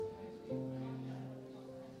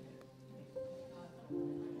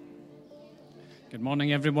Good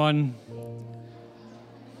morning, everyone.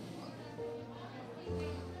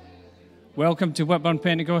 Welcome to Whitburn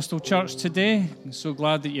Pentecostal Church today. I'm so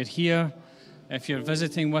glad that you're here. If you're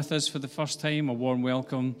visiting with us for the first time, a warm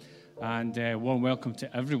welcome, and warm welcome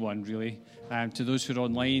to everyone, really. To those who are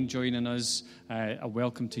online joining us, a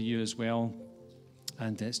welcome to you as well.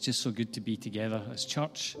 And it's just so good to be together as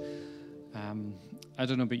church. I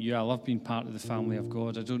don't know about you, I love being part of the family of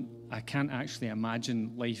God. I can't actually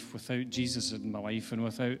imagine life without Jesus in my life and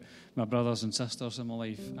without my brothers and sisters in my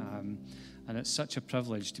life. And it's such a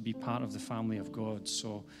privilege to be part of the family of God.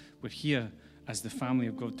 So we're here as the family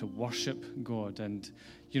of God to worship God. And,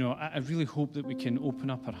 you know, I really hope that we can open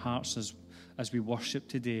up our hearts as we worship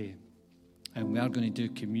today. And we are going to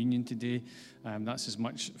do communion today. That's as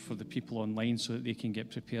much for the people online so that they can get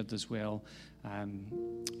prepared as well.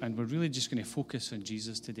 And we're really just going to focus on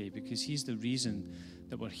Jesus today because he's the reason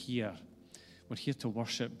that we're here. We're here to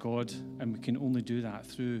worship God, and we can only do that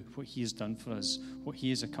through what he has done for us, what he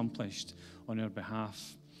has accomplished on our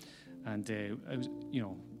behalf. And, you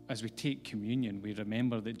know, as we take communion, we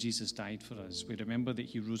remember that Jesus died for us. We remember that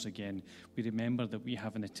he rose again. We remember that we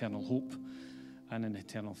have an eternal hope and an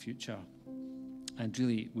eternal future. And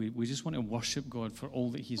really, we just want to worship God for all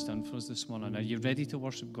that he's done for us this morning. Are you ready to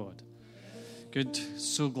worship God? Good.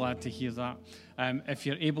 So glad to hear that. If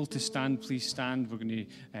you're able to stand, please stand. We're going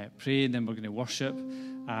to pray, and then we're going to worship.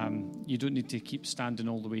 You don't need to keep standing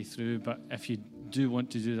all the way through, but if you do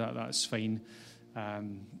want to do that, that's fine.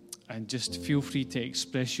 And just feel free to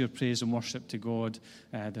express your praise and worship to God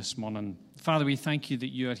this morning. Father, we thank you that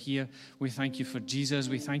you are here. We thank you for Jesus.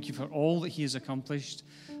 We thank you for all that he has accomplished.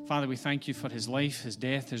 Father, we thank you for his life, his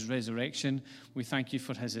death, his resurrection. We thank you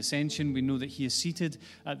for his ascension. We know that he is seated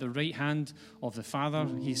at the right hand of the Father.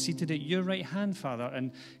 He is seated at your right hand, Father,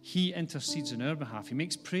 and he intercedes on our behalf. He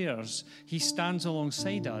makes prayers. He stands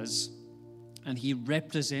alongside us, and he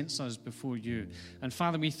represents us before you. And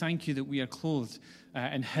Father, we thank you that we are clothed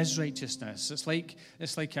in his righteousness. It's like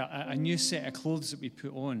a new set of clothes that we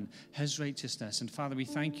put on, his righteousness. And Father, we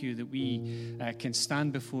thank you that we can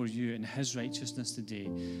stand before you in his righteousness today.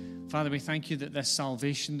 Father, we thank you that this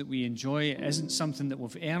salvation that we enjoy isn't something that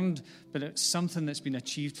we've earned, but it's something that's been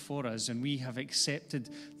achieved for us, and we have accepted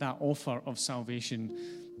that offer of salvation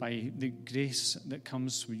by the grace that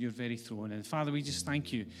comes from your very throne. And Father, we just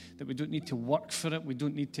thank you that we don't need to work for it. We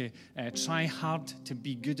don't need to try hard to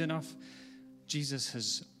be good enough. Jesus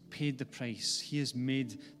has paid the price. He has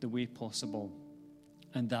made the way possible.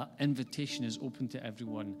 And that invitation is open to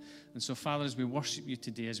everyone. And so, Father, as we worship you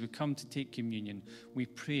today, as we come to take communion, we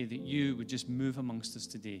pray that you would just move amongst us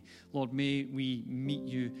today. Lord, may we meet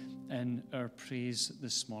you in our praise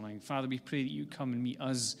this morning. Father, we pray that you come and meet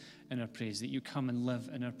us in our praise, that you come and live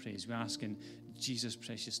in our praise. We ask in Jesus'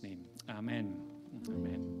 precious name. Amen.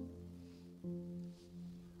 Amen.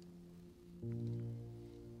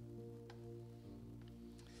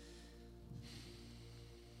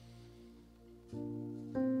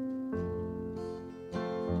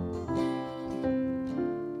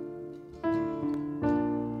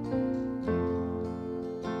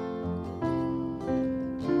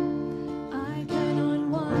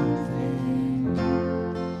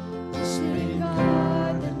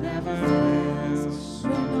 God that never fails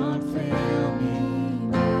will not fail me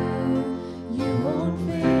now.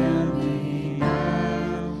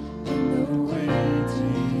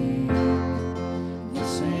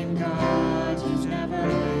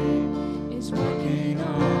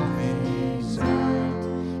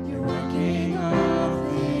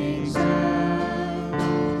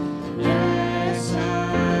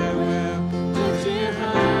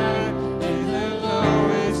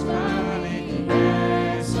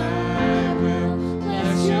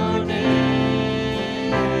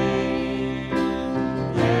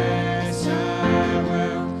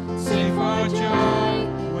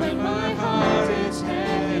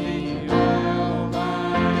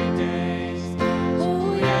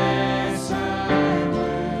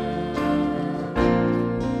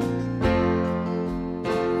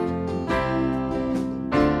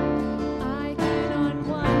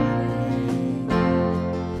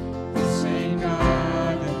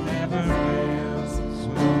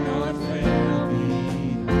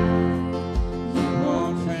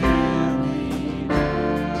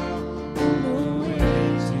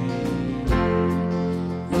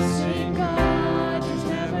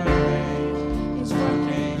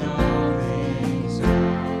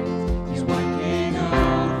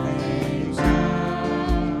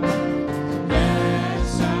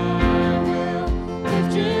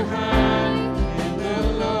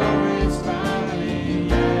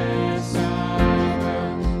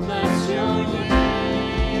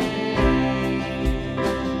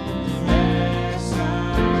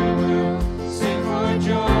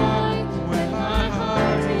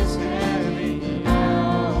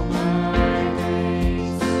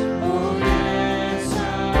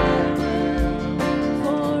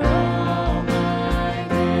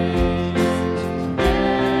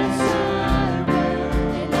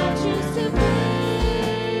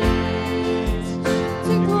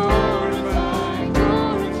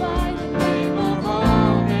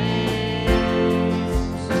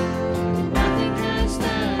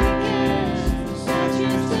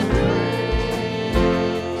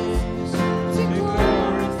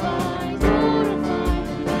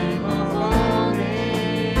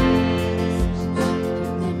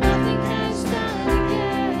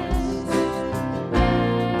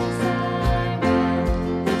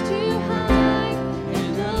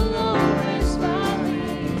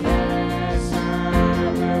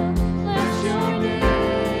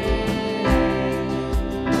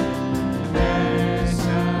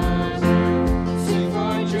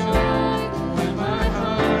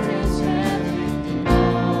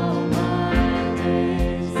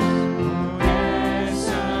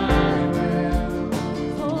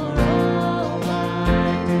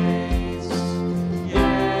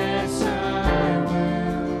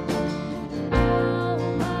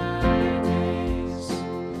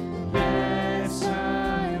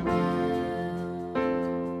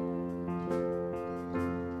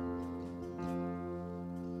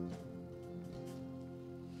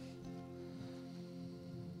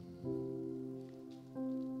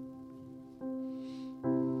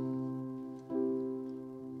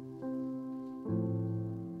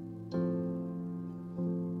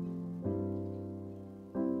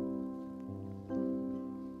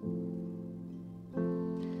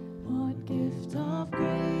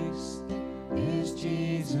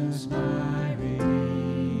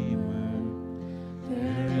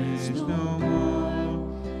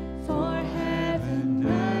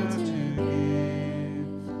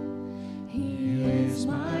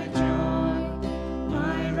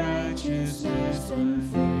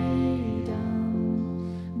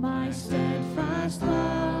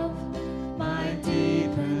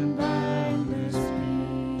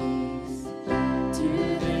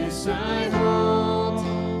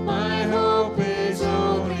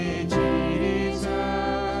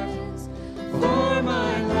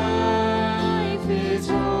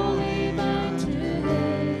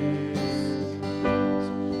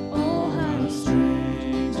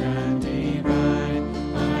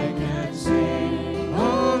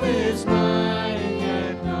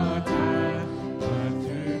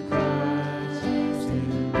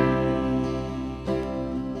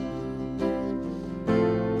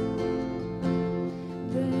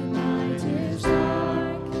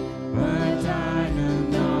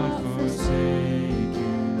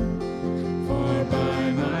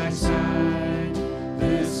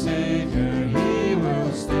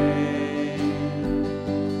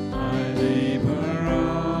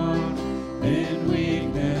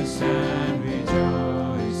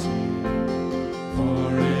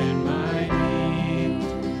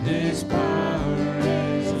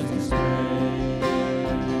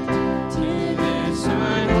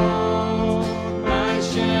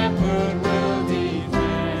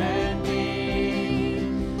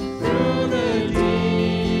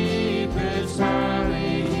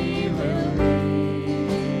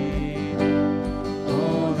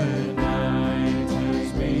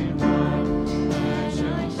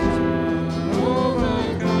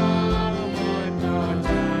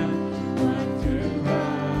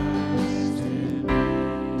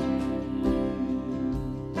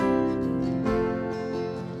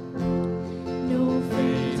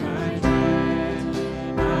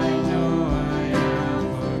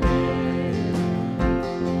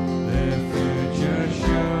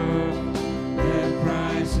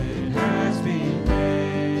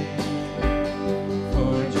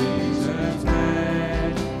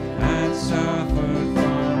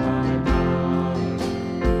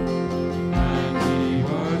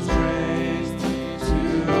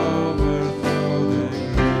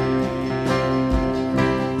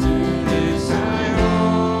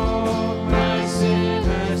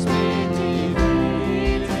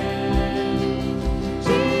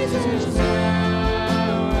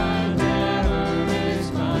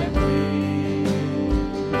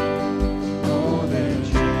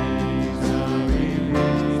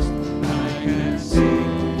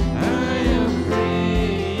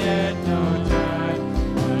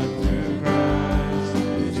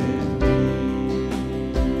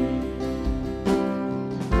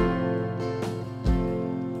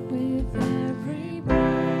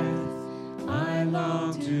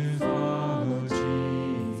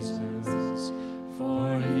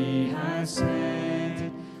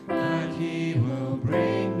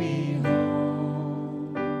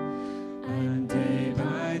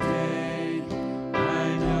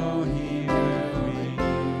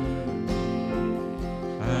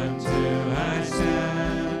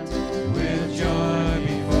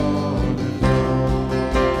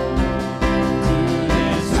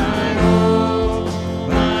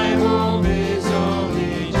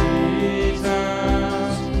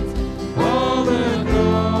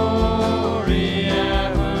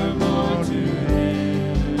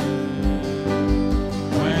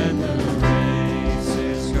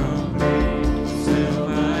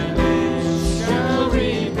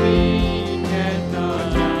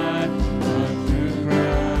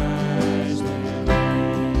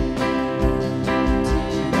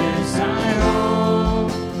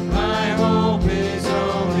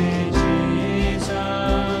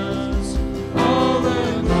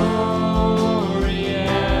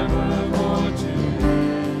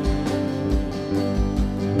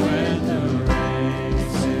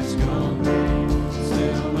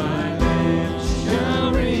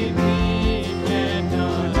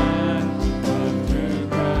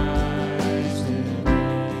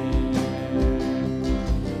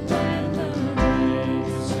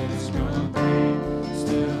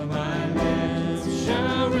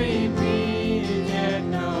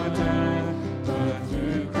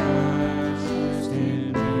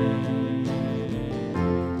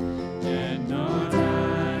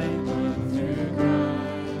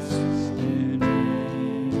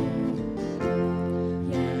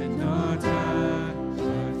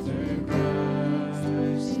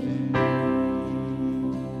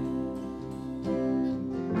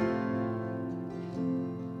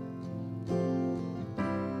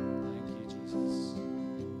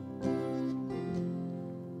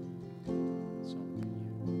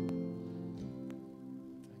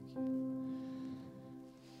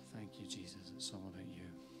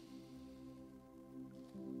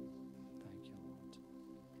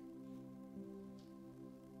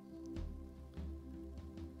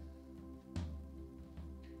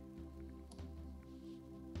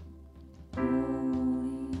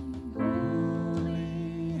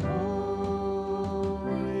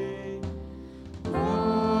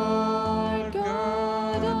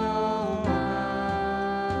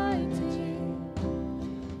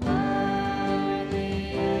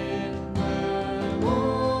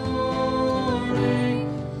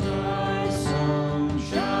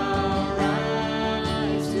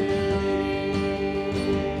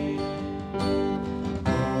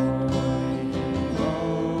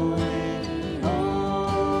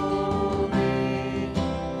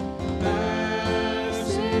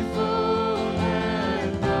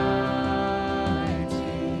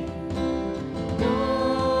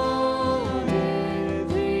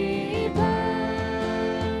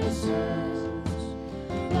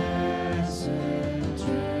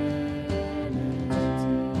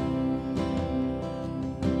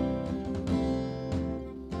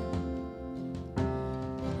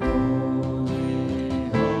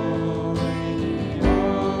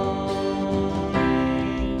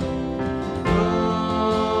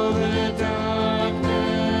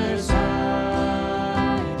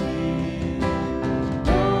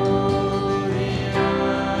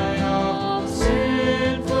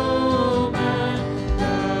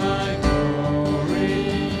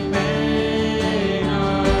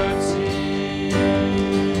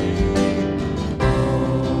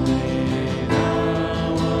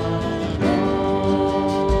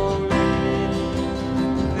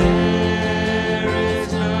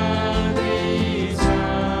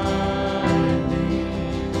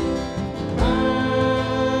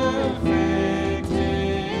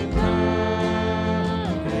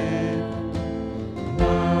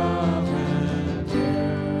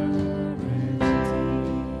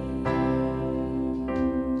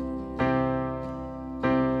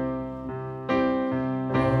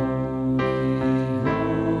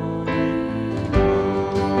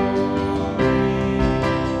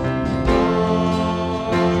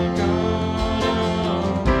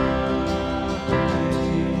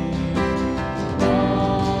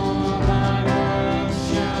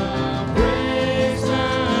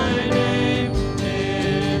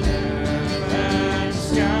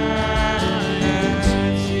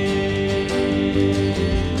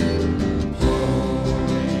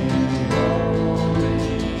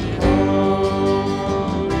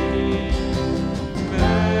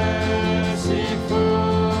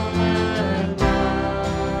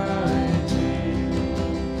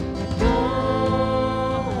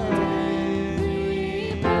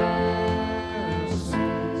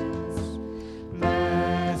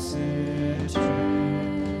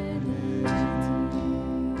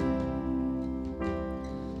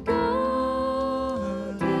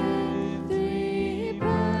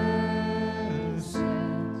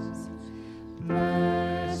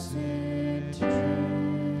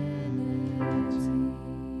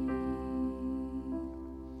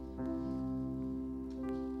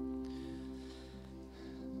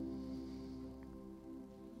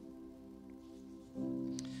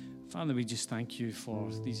 Father, we just thank you for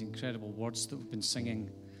these incredible words that we've been singing.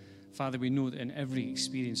 Father, we know that in every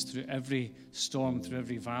experience, through every storm, through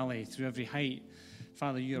every valley, through every height,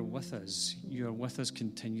 Father, you are with us. You are with us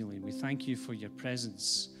continually. We thank you for your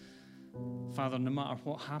presence. Father, no matter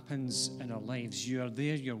what happens in our lives, you are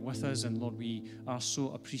there, you're with us, and Lord, we are so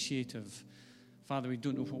appreciative. Father, we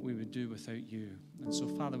don't know what we would do without you. And so,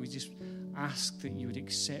 Father, we just ask that you would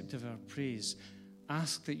accept of our praise.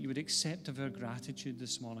 Ask that you would accept of our gratitude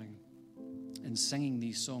this morning. In singing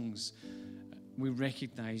these songs, we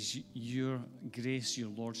recognize your grace, your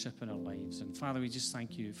lordship in our lives. And Father, we just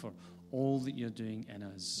thank you for all that you're doing in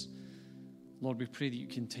us. Lord, we pray that you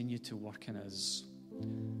continue to work in us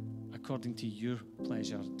according to your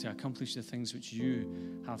pleasure, to accomplish the things which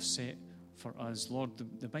you have set for us. Lord,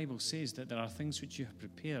 the Bible says that there are things which you have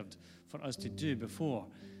prepared for us to do before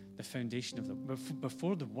the foundation of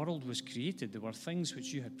before the world was created. There were things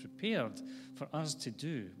which you had prepared for us to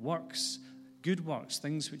do, works, good works,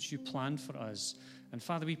 things which you planned for us. And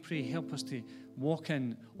Father, we pray, help us to walk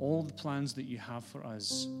in all the plans that you have for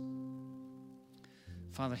us.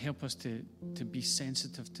 Father, help us to be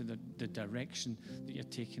sensitive to the direction that you're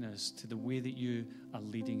taking us, to the way that you are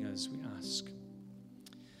leading us, we ask.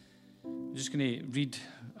 I'm just going to read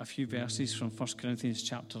a few verses from 1 Corinthians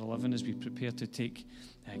chapter 11 as we prepare to take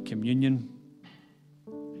communion.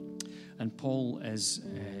 And Paul is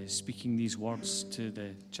speaking these words to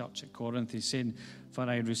the church at Corinth. He's saying, "For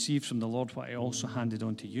I received from the Lord what I also handed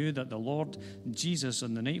on to you, that the Lord Jesus,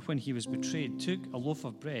 on the night when he was betrayed, took a loaf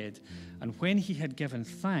of bread, and when he had given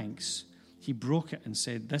thanks, he broke it and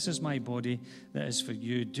said, 'This is my body that is for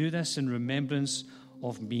you. Do this in remembrance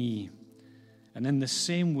of me.' And in the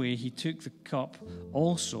same way, he took the cup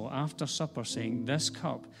also after supper, saying, 'This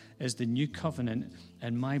cup is the new covenant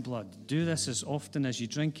in my blood. Do this as often as you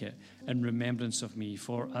drink it in remembrance of me.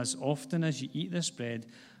 For as often as you eat this bread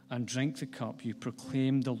and drink the cup, you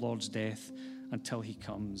proclaim the Lord's death until he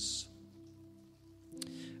comes.'"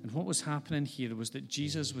 And what was happening here was that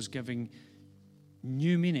Jesus was giving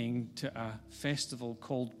new meaning to a festival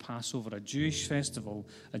called Passover, a Jewish festival,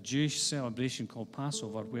 a Jewish celebration called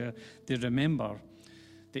Passover, where they remember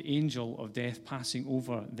the angel of death passing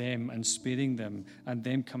over them and sparing them and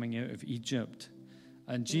them coming out of Egypt.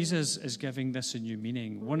 And Jesus is giving this a new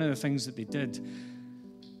meaning. One of the things that they did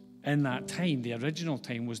in that time, the original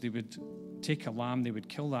time, was they would take a lamb, they would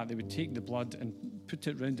kill that, they would take the blood and put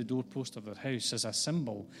it round the doorpost of their house as a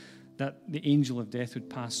symbol that the angel of death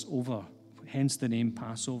would pass over. Hence the name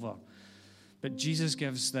Passover. But Jesus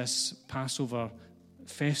gives this Passover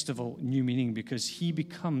festival new meaning because he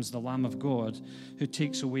becomes the Lamb of God who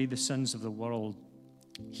takes away the sins of the world.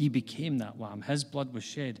 He became that Lamb. His blood was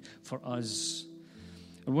shed for us.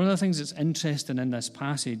 And one of the things that's interesting in this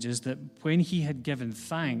passage is that when he had given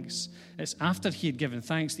thanks, it's after he had given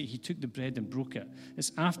thanks that he took the bread and broke it.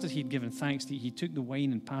 It's after he had given thanks that he took the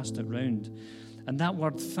wine and passed it round. And that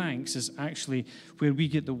word thanks is actually where we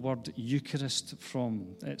get the word Eucharist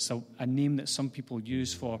from. It's a name that some people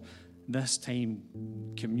use for this time,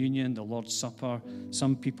 communion, the Lord's Supper.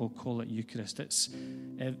 Some people call it Eucharist. It's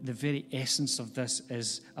the very essence of this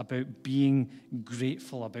is about being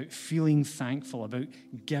grateful, about feeling thankful, about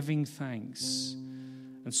giving thanks.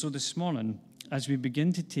 And so this morning, as we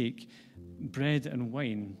begin to take bread and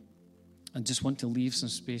wine, I just want to leave some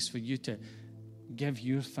space for you to give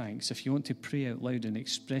your thanks. If you want to pray out loud and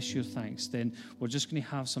express your thanks, then we're just going to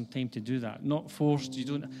have some time to do that. Not forced, you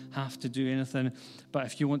don't have to do anything, but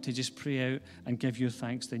if you want to just pray out and give your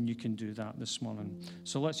thanks, then you can do that this morning.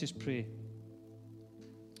 So let's just pray.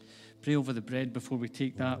 Pray over the bread before we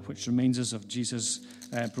take that, which reminds us of Jesus'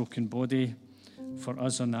 broken body for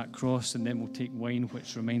us on that cross, and then we'll take wine,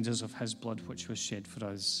 which reminds us of his blood, which was shed for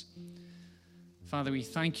us. Father, we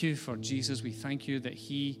thank you for Jesus. We thank you that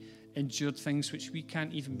he endured things which we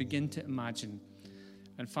can't even begin to imagine.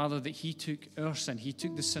 And Father, that he took our sin, he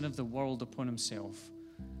took the sin of the world upon himself,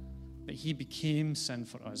 that he became sin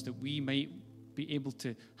for us, that we might be able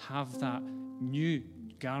to have that new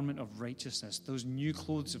garment of righteousness, those new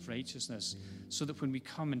clothes of righteousness, so that when we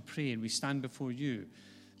come and pray and we stand before you,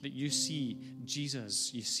 that you see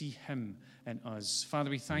Jesus, you see him in us. Father,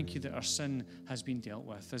 we thank you that our sin has been dealt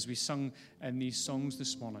with, as we sung in these songs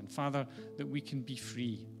this morning. Father, that we can be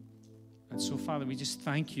free. And so, Father, we just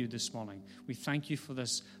thank you this morning. We thank you for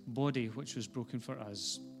this body which was broken for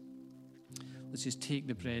us. Let's just take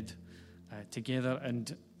the bread together,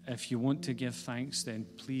 and if you want to give thanks, then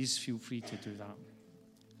please feel free to do that.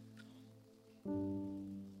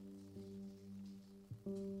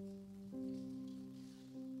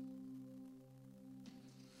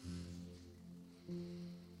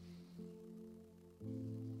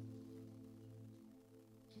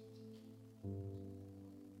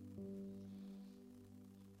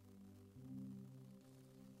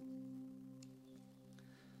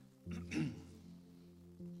 Thank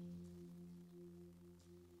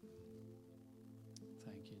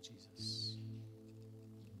you, Jesus.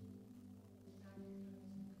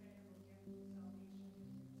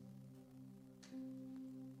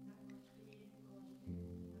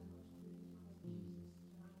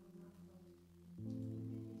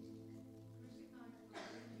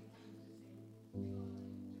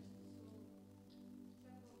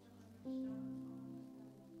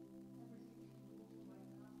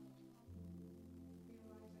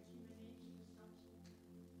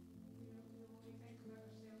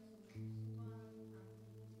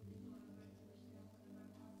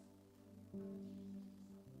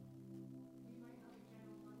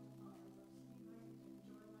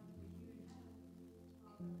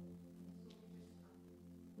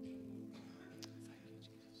 Thank you,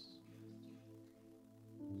 Jesus.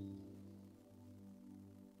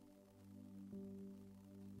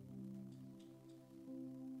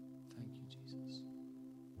 Thank you, Jesus.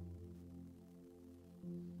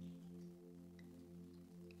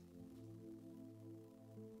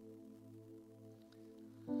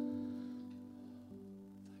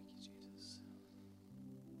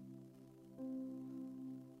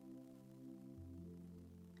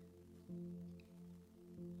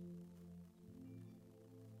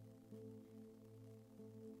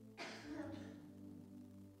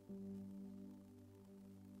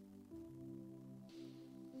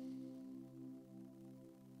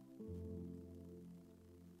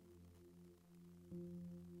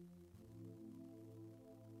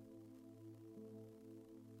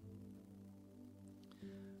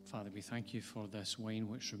 Father, we thank you for this wine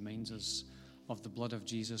which reminds us of the blood of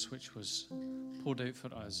Jesus which was poured out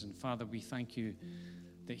for us. And Father, we thank you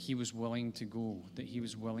that he was willing to go, that he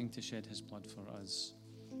was willing to shed his blood for us.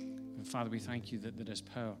 And Father, we thank you that there is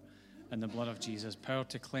power in the blood of Jesus, power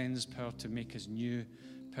to cleanse, power to make us new,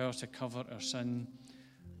 power to cover our sin,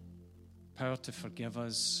 power to forgive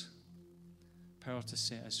us, power to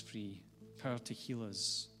set us free, power to heal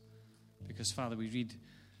us. Because, Father, we read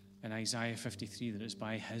in Isaiah 53 that it's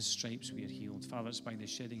by his stripes we are healed. Father, it's by the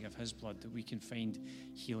shedding of his blood that we can find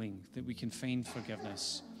healing, that we can find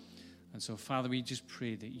forgiveness. And so, Father, we just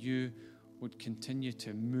pray that you would continue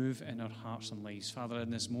to move in our hearts and lives. Father,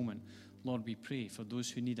 in this moment, Lord, we pray for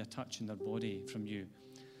those who need a touch in their body from you.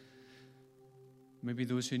 Maybe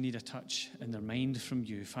those who need a touch in their mind from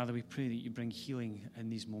you. Father, we pray that you bring healing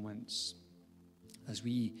in these moments as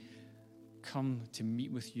we come to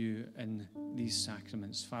meet with you in these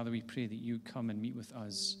sacraments. Father, we pray that you come and meet with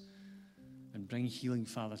us and bring healing,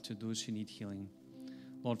 Father, to those who need healing.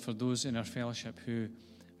 Lord, for those in our fellowship who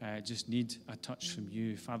just need a touch from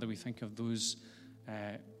you, Father, we think of those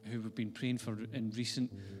who we've been praying for in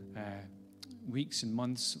recent weeks and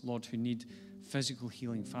months, Lord, who need physical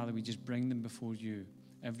healing. Father, we just bring them before you,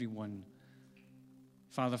 everyone.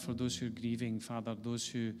 Father, for those who are grieving, Father, those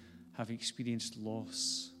who have experienced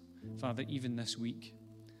loss, Father, even this week,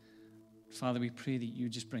 Father, we pray that you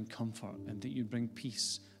just bring comfort and that you bring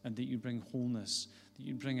peace and that you bring wholeness, that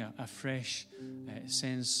you bring a fresh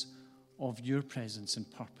sense of your presence and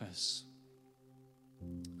purpose.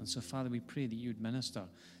 And so, Father, we pray that you would minister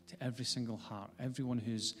to every single heart, everyone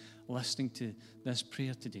who's listening to this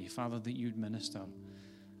prayer today, Father, that you would minister.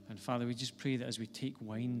 And Father, we just pray that as we take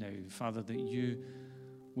wine now, Father, that you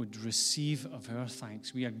would receive of our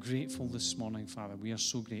thanks. We are grateful this morning, Father. We are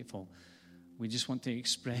so grateful. We just want to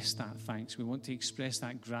express that thanks. We want to express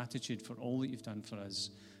that gratitude for all that you've done for us.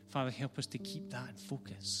 Father, help us to keep that in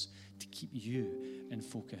focus, to keep you in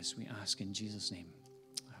focus, we ask in Jesus' name.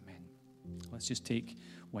 Amen. Let's just take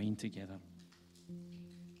wine together.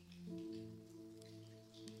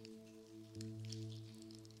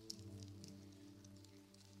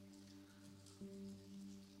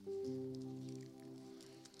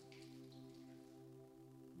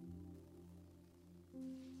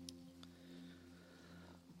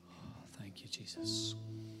 Thank you, Jesus.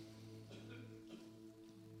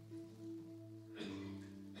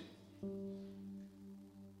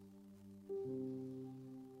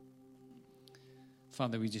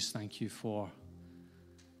 Father, we just thank you for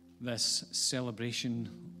this celebration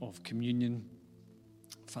of communion.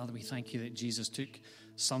 Father, we thank you that Jesus took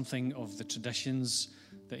something of the traditions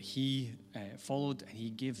that he followed and he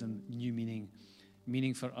gave them new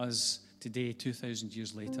meaning for us today, 2,000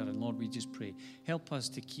 years later. And Lord, we just pray, help us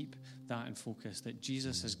to keep that in focus, that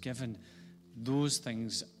Jesus has given those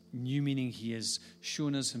things new meaning. He has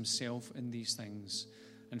shown us himself in these things.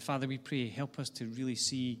 And Father, we pray, help us to really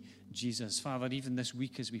see Jesus. Father, even this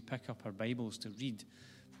week as we pick up our Bibles to read,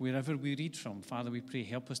 wherever we read from, Father, we pray,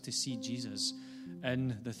 help us to see Jesus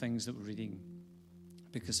in the things that we're reading.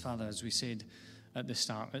 Because, Father, as we said at the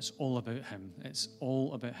start. It's all about him. It's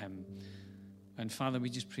all about him. And Father, we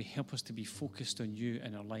just pray, help us to be focused on you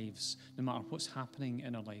in our lives, no matter what's happening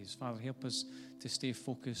in our lives. Father, help us to stay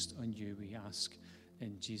focused on you, we ask,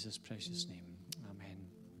 in Jesus' precious name. Amen.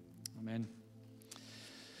 Amen.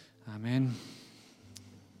 Amen.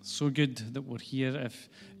 So good that we're here. If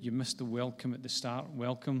you missed the welcome at the start,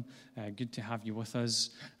 welcome. Good to have you with us.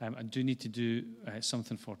 I do need to do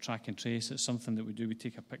something for Track and Trace. It's something that we do. We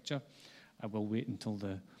take a picture. I will wait until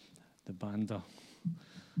the band are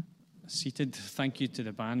seated. Thank you to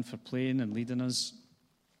the band for playing and leading us.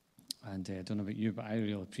 And I don't know about you, but I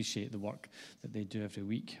really appreciate the work that they do every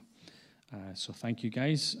week. So thank you,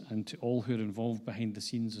 guys, and to all who are involved behind the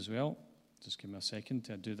scenes as well. Just give me a second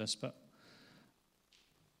to do this bit.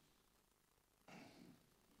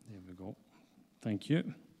 There we go. Thank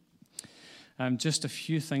you. Just a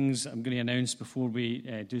few things I'm going to announce before we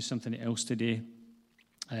do something else today.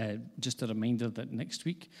 Just a reminder that next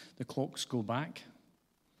week the clocks go back.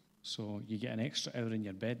 So you get an extra hour in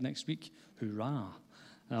your bed next week. Hoorah.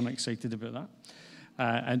 I'm excited about that.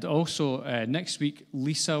 And also next week,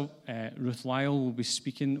 Lisa Ruth Lyle will be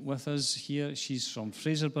speaking with us here. She's from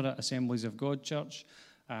Fraserburgh Assemblies of God Church.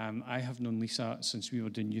 I have known Lisa since we were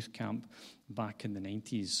doing youth camp back in the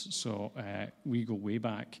 90s. So we go way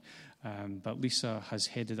back. But Lisa has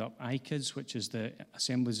headed up iKids, which is the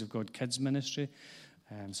Assemblies of God Kids Ministry.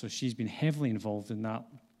 So she's been heavily involved in that.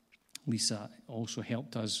 Lisa also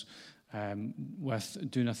helped us with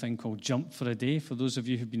doing a thing called Jump for a Day. For those of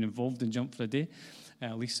you who've been involved in Jump for a Day,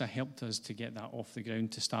 Lisa helped us to get that off the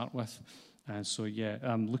ground to start with. And so, yeah,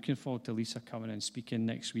 I'm looking forward to Lisa coming and speaking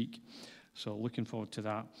next week. So looking forward to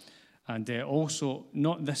that. And also,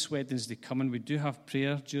 not this Wednesday coming, we do have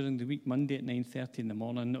prayer during the week, Monday at 9:30 in the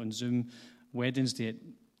morning on Zoom, Wednesday at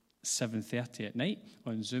 7:30 at night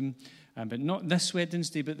on Zoom. But not this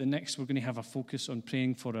Wednesday, but the next, we're going to have a focus on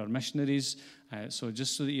praying for our missionaries. So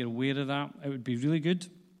just so that you're aware of that, it would be really good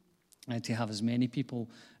to have as many people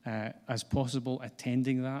as possible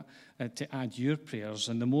attending that, to add your prayers.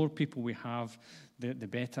 And the more people we have, the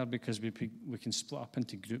better, because we can split up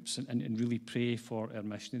into groups and really pray for our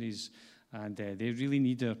missionaries. And they really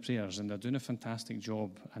need our prayers, and they're doing a fantastic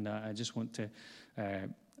job. And I just want to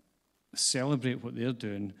celebrate what they're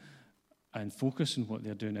doing and focus on what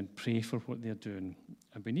they're doing and pray for what they're doing.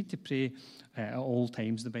 And we need to pray at all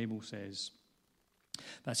times, the Bible says.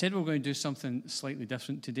 That said, we're going to do something slightly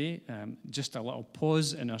different today. Just a little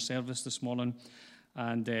pause in our service this morning.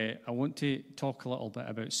 And I want to talk a little bit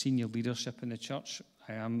about senior leadership in the church.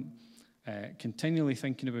 I am continually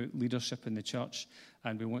thinking about leadership in the church,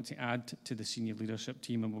 and we want to add to the senior leadership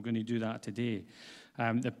team, and we're going to do that today.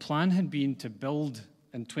 The plan had been to build,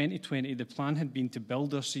 in 2020, the plan had been to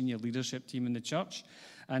build our senior leadership team in the church.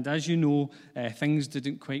 And as you know, things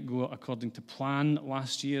didn't quite go according to plan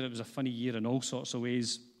last year. It was a funny year in all sorts of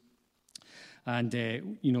ways. And,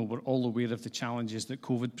 we're all aware of the challenges that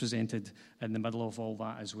COVID presented in the middle of all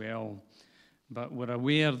that as well. But we're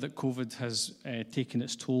aware that COVID has taken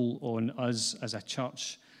its toll on us as a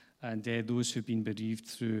church and those who've been bereaved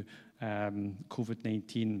through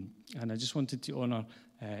COVID-19. And I just wanted to honour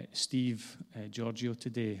Steve Giorgio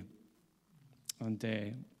today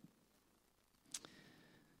and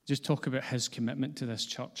just talk about his commitment to this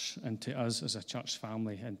church and to us as a church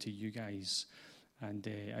family and to you guys. And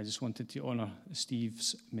I just wanted to honour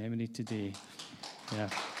Steve's memory today. Yeah.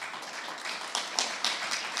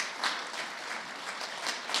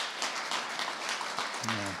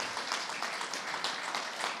 Yeah.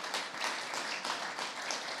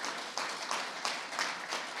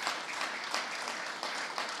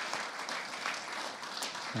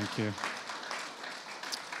 Thank you.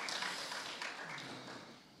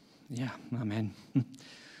 Yeah, amen.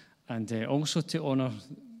 And also to honour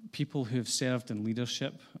people who have served in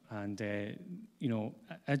leadership. And,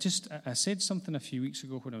 I said something a few weeks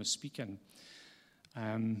ago when I was speaking.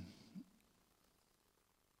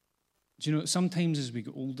 Sometimes as we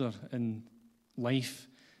get older in life,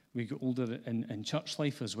 we get older in church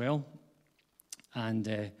life as well.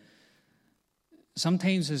 And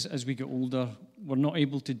sometimes as we get older, we're not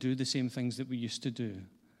able to do the same things that we used to do.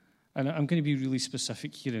 And I'm going to be really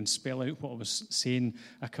specific here and spell out what I was saying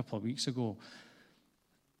a couple of weeks ago.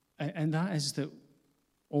 And that is that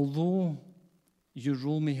although your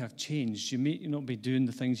role may have changed, you may not be doing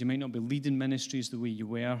the things, you might not be leading ministries the way you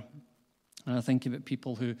were. And I think about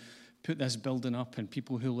people who put this building up and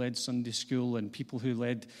people who led Sunday school and people who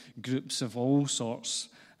led groups of all sorts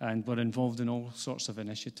and were involved in all sorts of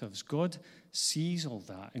initiatives. God sees all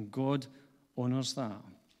that and God honours that.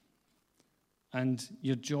 And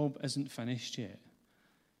your job isn't finished yet.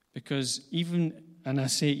 Because even and I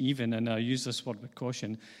say even, and I use this word with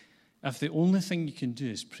caution, if the only thing you can do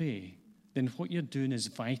is pray, then what you're doing is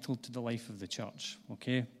vital to the life of the church,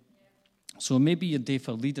 okay? So maybe your day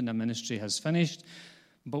for leading a ministry has finished,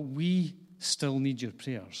 but we still need your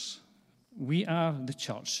prayers. We are the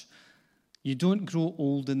church. You don't grow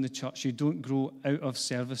old in the church. You don't grow out of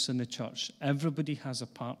service in the church. Everybody has a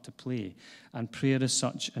part to play, and prayer is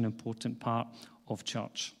such an important part of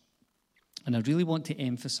church. And I really want to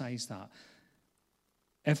emphasize that.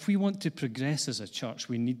 If we want to progress as a church,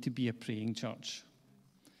 we need to be a praying church,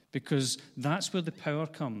 because that's where the power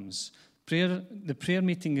comes. The prayer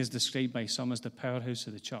meeting is described by some as the powerhouse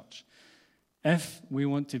of the church. If we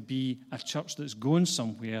want to be a church that's going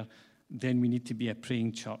somewhere, then we need to be a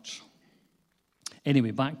praying church.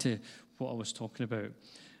 Anyway, back to what I was talking about.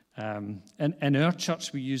 In our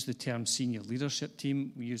church, we use the term senior leadership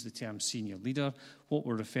team. We use the term senior leader. What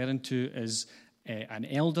we're referring to is an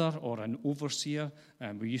elder or an overseer.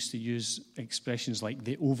 We used to use expressions like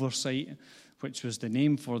the oversight, which was the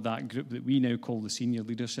name for that group that we now call the senior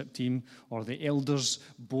leadership team, or the elders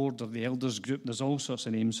board or the elders group. There's all sorts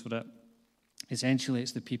of names for it. Essentially,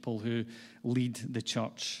 it's the people who lead the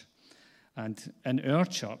church. And in our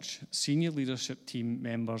church, senior leadership team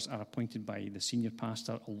members are appointed by the senior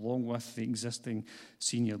pastor along with the existing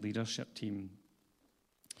senior leadership team.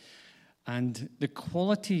 And the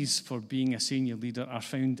qualities for being a senior leader are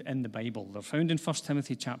found in the Bible. They're found in 1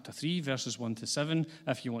 Timothy chapter 3, verses 1 to 7,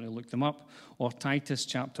 if you want to look them up, or Titus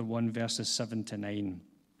chapter 1, verses 7 to 9.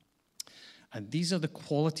 And these are the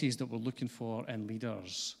qualities that we're looking for in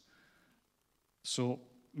leaders. So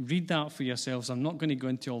read that for yourselves. I'm not going to go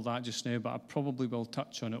into all that just now, but I probably will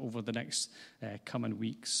touch on it over the next coming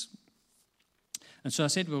weeks. And so I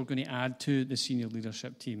said we were going to add to the senior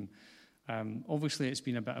leadership team. Obviously, it's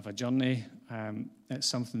been a bit of a journey. It's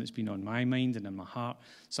something that's been on my mind and in my heart,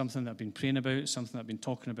 something that I've been praying about, something that I've been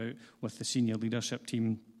talking about with the senior leadership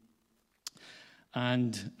team.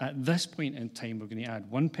 And at this point in time, we're going to add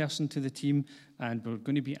one person to the team, and we're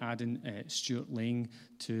going to be adding Stuart Lang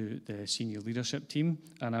to the senior leadership team,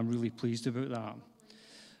 and I'm really pleased about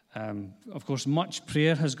that. Of course, much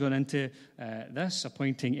prayer has gone into this,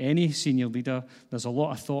 appointing any senior leader. There's a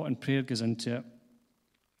lot of thought and prayer goes into it.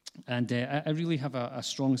 And I really have a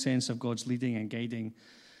strong sense of God's leading and guiding,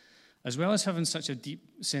 as well as having such a deep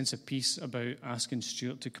sense of peace about asking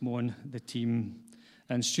Stuart to come on the team.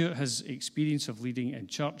 And Stuart has experience of leading in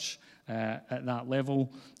church at that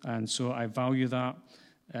level, and so I value that.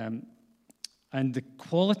 And the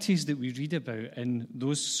qualities that we read about in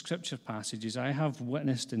those scripture passages, I have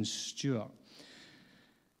witnessed in Stuart.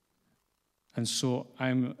 And so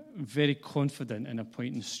I'm very confident in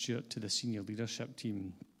appointing Stuart to the senior leadership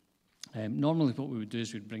team. Normally what we would do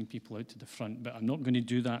is we'd bring people out to the front, but I'm not going to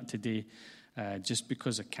do that today just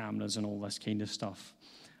because of cameras and all this kind of stuff.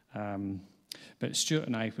 But Stuart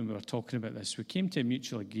and I, when we were talking about this, we came to a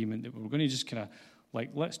mutual agreement that we were going to just kind of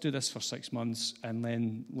let's do this for 6 months and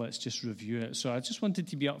then let's just review it. So I just wanted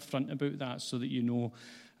to be upfront about that so that you know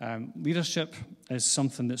leadership is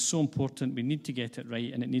something that's so important. We need to get it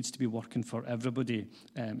right, and it needs to be working for everybody,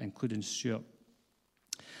 including Stuart.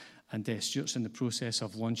 And Stuart's in the process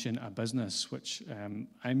of launching a business, which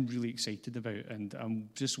I'm really excited about. And I'm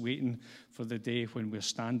just waiting for the day when we're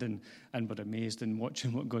standing and we're amazed and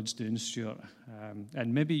watching what God's doing, Stuart.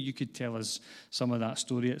 And maybe you could tell us some of that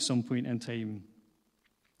story at some point in time.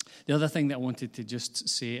 The other thing that I wanted to just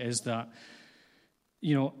say is that,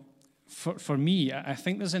 you know, for me, I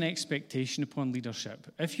think there's an expectation upon leadership.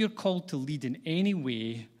 If you're called to lead in any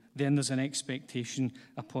way, then there's an expectation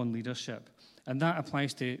upon leadership. And that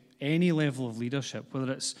applies to any level of leadership,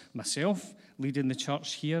 whether it's myself leading the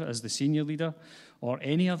church here as the senior leader, or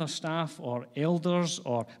any other staff, or elders,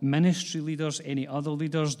 or ministry leaders, any other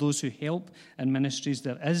leaders, those who help in ministries.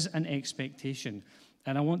 There is an expectation.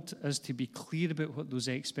 And I want us to be clear about what those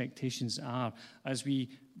expectations are as we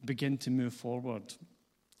begin to move forward.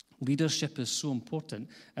 Leadership is so important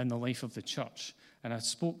in the life of the church. And I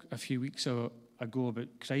spoke a few weeks ago about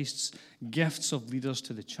Christ's gifts of leaders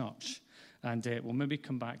to the church. And we'll maybe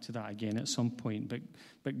come back to that again at some point.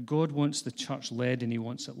 But God wants the church led, and he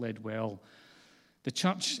wants it led well. The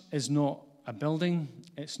church is not a building.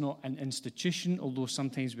 It's not an institution, although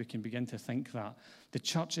sometimes we can begin to think that. The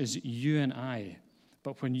church is you and I.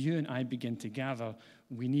 But when you and I begin to gather,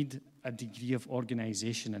 we need a degree of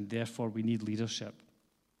organization, and therefore we need leadership.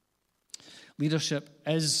 Leadership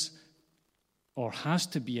is or has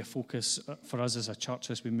to be a focus for us as a church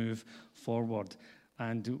as we move forward.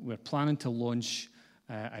 And we're planning to launch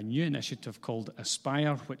a new initiative called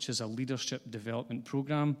Aspire, which is a leadership development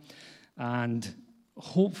program. And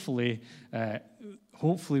hopefully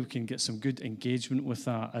we can get some good engagement with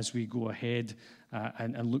that as we go ahead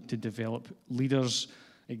and look to develop leaders,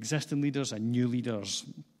 existing leaders and new leaders.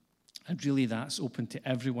 And really that's open to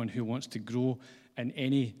everyone who wants to grow in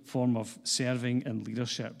any form of serving and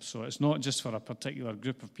leadership. So it's not just for a particular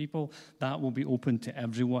group of people. That will be open to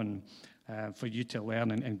everyone for you to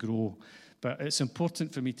learn and grow. But it's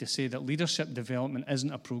important for me to say that leadership development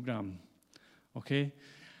isn't a program, okay?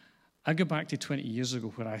 I go back to 20 years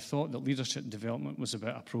ago where I thought that leadership development was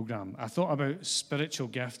about a program. I thought about spiritual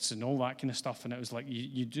gifts and all that kind of stuff, and it was like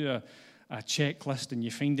you do a checklist and you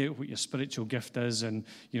find out what your spiritual gift is, and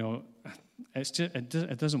it's just,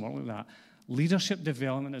 it doesn't work like that. Leadership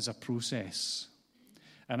development is a process.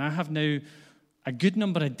 And I have now a good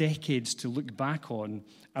number of decades to look back on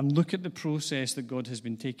and look at the process that God has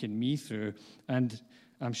been taking me through, and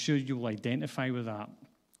I'm sure you will identify with that.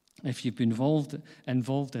 If you've been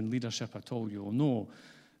involved in leadership at all, you'll know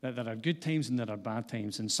that there are good times and there are bad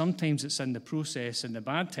times. And sometimes it's in the process, in the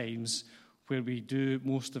bad times, where we do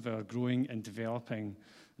most of our growing and developing.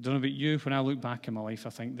 I don't know about you, when I look back in my life,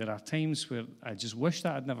 I think there are times where I just wish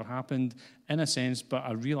that had never happened, in a sense, but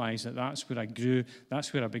I realise that that's where I grew,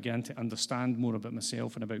 that's where I began to understand more about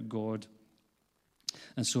myself and about God.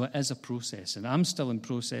 And so it is a process, and I'm still in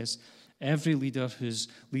process. Every leader who's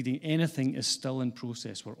leading anything is still in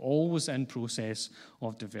process. We're always in process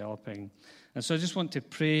of developing. And so I just want to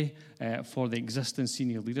pray for the existing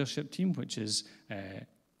senior leadership team, which is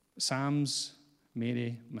Sam's,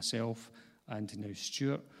 Mary, myself, and now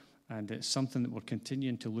Stuart. And it's something that we're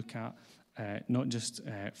continuing to look at, not just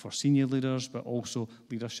for senior leaders, but also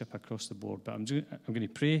leadership across the board. But I'm going to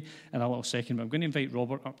pray in a little second, but I'm going to invite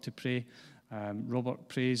Robert up to pray. Robert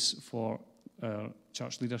prays for our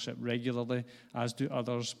church leadership regularly, as do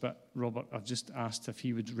others. But Robert, I've just asked if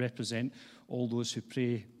he would represent all those who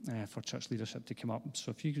pray for church leadership to come up.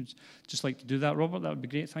 So if you could just like to do that, Robert, that would be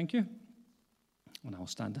great. Thank you. And I'll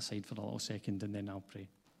stand aside for a little second and then I'll pray.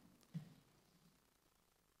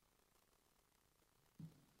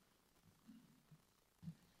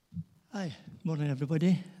 Hi, morning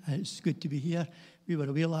everybody. It's good to be here. We were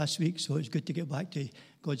away last week, so it's good to get back to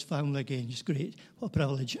God's family again. It's great. What a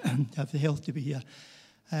privilege to have the health to be here.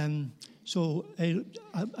 So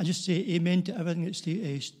I just say amen to everything that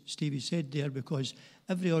Stevie said there, because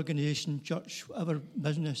every organisation, church, whatever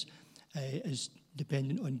business is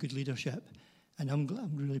dependent on good leadership. And I'm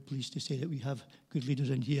really pleased to say that we have good leaders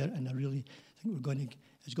in here, and I really think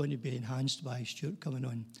it's going to be enhanced by Stuart coming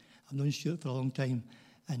on. I've known Stuart for a long time,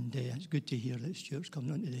 and it's good to hear that Stuart's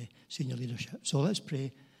coming on to the senior leadership. So let's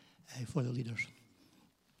pray for the leaders.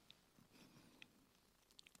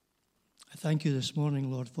 I thank you this morning,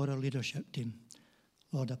 Lord, for our leadership team.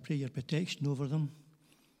 Lord, I pray your protection over them.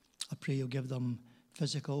 I pray you'll give them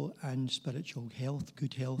physical and spiritual health,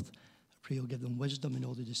 good health. I pray you'll give them wisdom in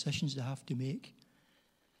all the decisions they have to make.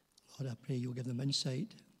 Lord, I pray you'll give them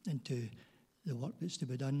insight into the work that's to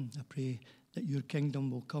be done. I pray that your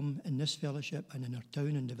kingdom will come in this fellowship and in our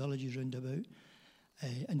town and the villages round about,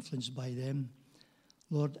 influenced by them.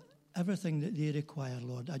 Lord, everything that they require,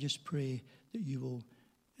 Lord, I just pray that you will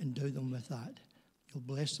endow them with that. You'll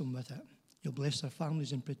bless them with it. You'll bless their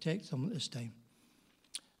families and protect them at this time.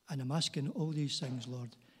 And I'm asking all these things,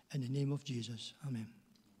 Lord, in the name of Jesus. Amen.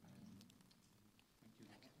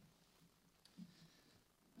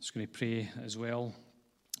 I'm just going to pray as well.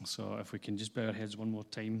 So if we can just bow our heads one more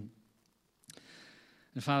time.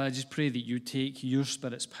 And Father, I just pray that you take your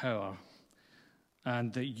Spirit's power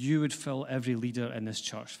and that you would fill every leader in this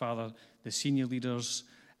church. Father, the senior leaders,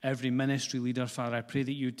 every ministry leader, Father, I pray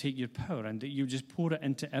that you would take your power and that you would just pour it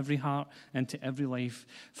into every heart, into every life.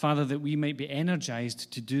 Father, that we might be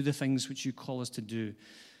energized to do the things which you call us to do.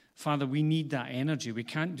 Father, we need that energy. We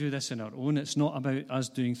can't do this on our own. It's not about us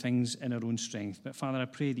doing things in our own strength. But Father, I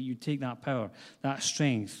pray that you take that power, that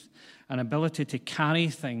strength, and ability to carry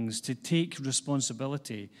things, to take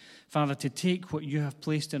responsibility. Father, to take what you have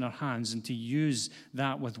placed in our hands and to use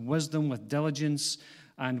that with wisdom, with diligence,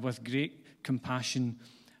 and with great compassion.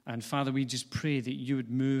 And Father, we just pray that you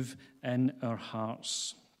would move in our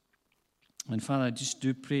hearts. And Father, I just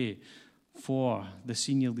do pray for the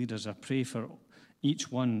senior leaders. I pray for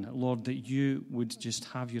each one, Lord, that you would just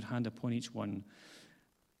have your hand upon each one.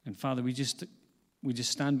 And Father, we just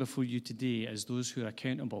stand before you today as those who are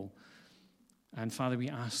accountable. And Father, we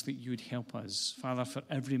ask that you would help us, Father, for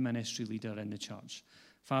every ministry leader in the church.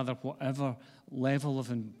 Father, whatever level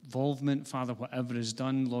of involvement, Father, whatever is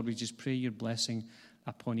done, Lord, we just pray your blessing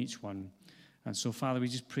upon each one. And so, Father, we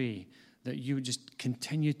just pray that you would just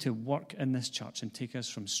continue to work in this church and take us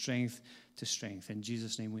from strength to strength. In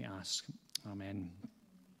Jesus' name we ask. Amen.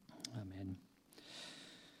 Amen.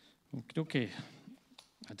 Okay.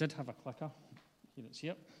 I did have a clicker. Here it's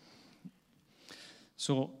here.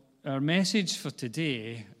 So our message for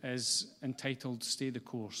today is entitled Stay the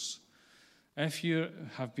Course. If you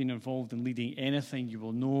have been involved in leading anything, you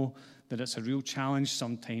will know that it's a real challenge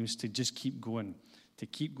sometimes to just keep going, to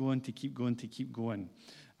keep going, to keep going, to keep going.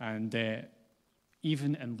 And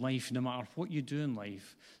even in life, no matter what you do in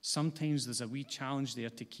life, sometimes there's a wee challenge there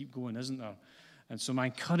to keep going, isn't there? And so my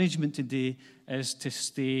encouragement today is to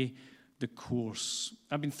stay the course.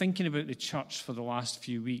 I've been thinking about the church for the last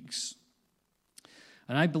few weeks,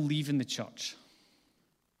 and I believe in the church.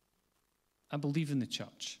 I believe in the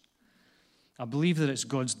church. I believe that it's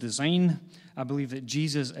God's design. I believe that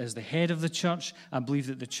Jesus is the head of the church. I believe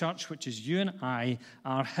that the church, which is you and I,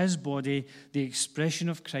 are his body, the expression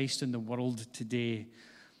of Christ in the world today.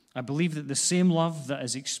 I believe that the same love that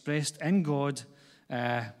is expressed in God,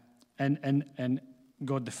 in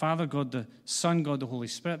God the Father, God the Son, God the Holy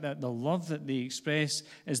Spirit, that the love that they express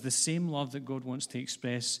is the same love that God wants to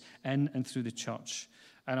express in and through the church.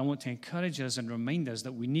 And I want to encourage us and remind us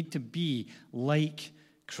that we need to be like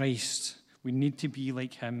Christ. We need to be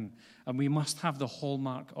like him. And we must have the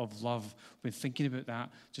hallmark of love. We've been thinking about that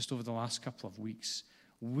just over the last couple of weeks.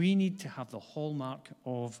 We need to have the hallmark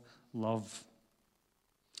of love.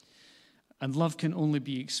 And love can only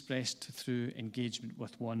be expressed through engagement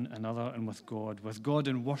with one another and with God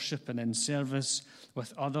in worship and in service,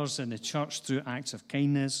 with others in the church through acts of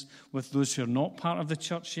kindness, with those who are not part of the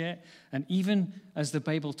church yet, and even, as the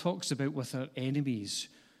Bible talks about, with our enemies.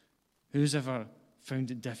 Who's ever found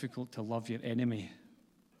it difficult to love your enemy?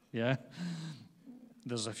 Yeah?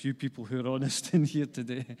 There's a few people who are honest in here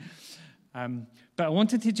today. But I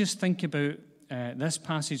wanted to just think about this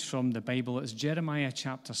passage from the Bible. It's Jeremiah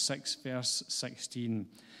chapter 6, verse 16.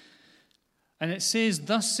 And it says,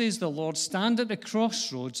 "Thus says the Lord, stand at the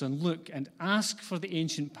crossroads and look and ask for the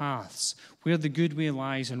ancient paths where the good way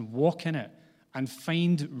lies, and walk in it and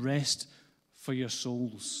find rest for your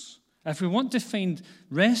souls." If we want to find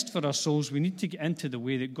rest for our souls, we need to get into the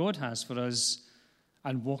way that God has for us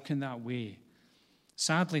and walk in that way.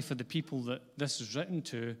 Sadly, for the people that this is written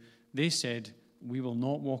to, they said, we will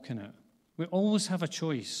not walk in it. We always have a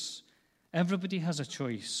choice. Everybody has a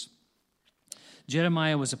choice.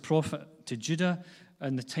 Jeremiah was a prophet to Judah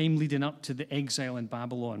in the time leading up to the exile in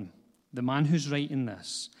Babylon, the man who's writing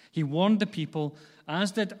this. He warned the people,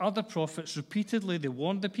 as did other prophets repeatedly. They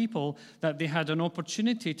warned the people that they had an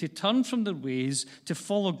opportunity to turn from their ways, to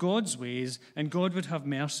follow God's ways, and God would have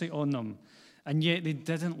mercy on them. And yet they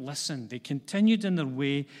didn't listen. They continued in their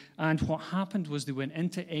way, and what happened was they went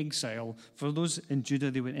into exile. For those in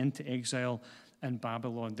Judah, they went into exile in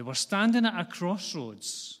Babylon. They were standing at a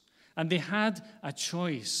crossroads, and they had a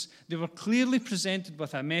choice. They were clearly presented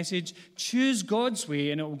with a message: choose God's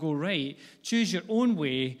way and it will go right. Choose your own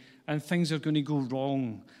way and things are going to go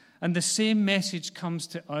wrong. And the same message comes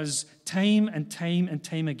to us time and time and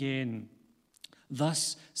time again.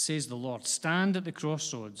 Thus says the Lord, stand at the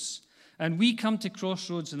crossroads. And we come to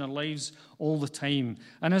crossroads in our lives all the time.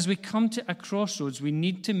 And as we come to a crossroads, we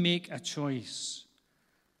need to make a choice.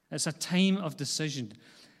 It's a time of decision.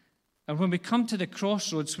 And when we come to the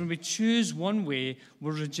crossroads, when we choose one way,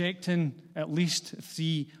 we're rejecting at least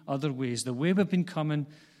 3 other ways. The way we've been coming,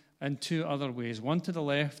 and 2 other ways, one to the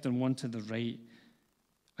left and one to the right.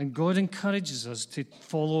 And God encourages us to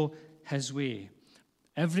follow his way.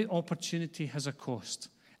 Every opportunity has a cost.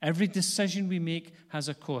 Every decision we make has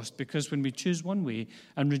a cost, because when we choose one way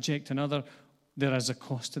and reject another, there is a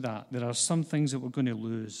cost to that. There are some things that we're going to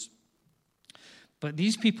lose. But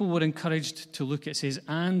these people were encouraged to look. It says,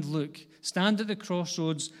 and look. Stand at the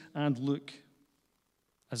crossroads and look.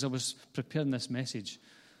 As I was preparing this message,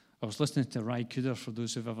 I was listening to Ry Cooder, for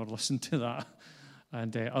those who've ever listened to that,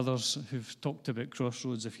 and others who've talked about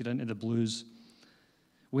crossroads if you're into the blues.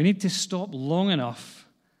 We need to stop long enough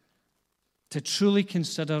to truly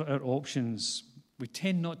consider our options. We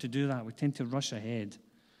tend not to do that. We tend to rush ahead.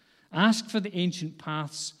 Ask for the ancient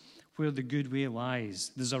paths where the good way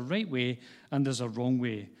lies. There's a right way and there's a wrong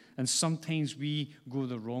way. And sometimes we go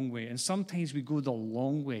the wrong way. And sometimes we go the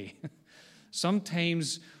long way.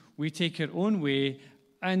 Sometimes we take our own way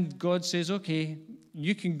and God says, okay,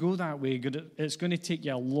 you can go that way. It's going to take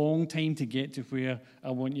you a long time to get to where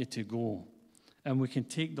I want you to go. And we can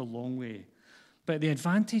take the long way. But the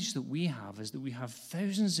advantage that we have is that we have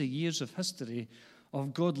thousands of years of history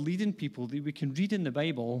of God leading people that we can read in the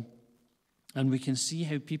Bible, and we can see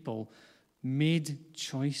how people made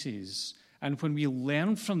choices. And when we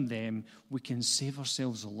learn from them, we can save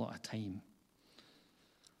ourselves a lot of time.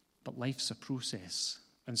 But life's a process,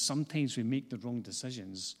 and sometimes we make the wrong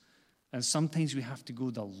decisions, and sometimes we have to go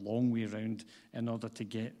the long way around in order to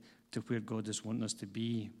get to where God is wanting us to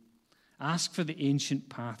be. Ask for the ancient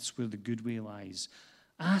paths where the good way lies.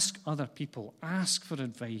 Ask other people. Ask for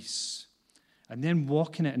advice. And then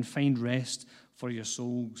walk in it and find rest for your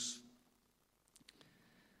souls.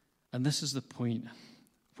 And this is the point.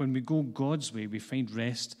 When we go God's way, we find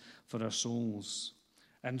rest for our souls.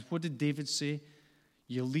 And what did David say?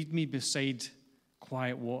 You lead me beside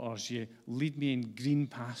quiet waters. You lead me in green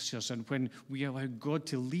pastures. And when we allow God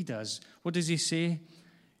to lead us, what does he say?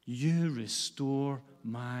 You restore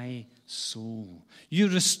my soul. You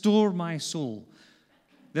restore my soul.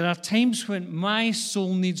 There are times when my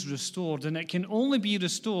soul needs restored, and it can only be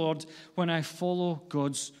restored when I follow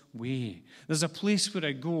God's way. There's a place where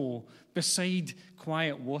I go beside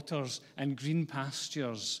quiet waters and green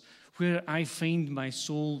pastures where I find my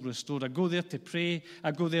soul restored. I go there to pray.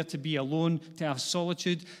 I go there to be alone, to have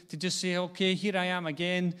solitude, to just say, okay, here I am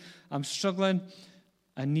again. I'm struggling.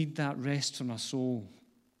 I need that rest for my soul.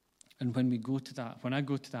 And when I go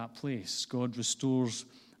to that place, God restores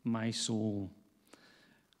my soul.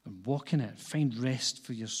 And walk in it, find rest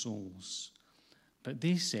for your souls. But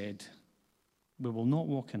they said, we will not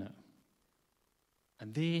walk in it.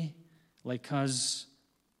 And they, like us,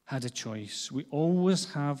 had a choice. We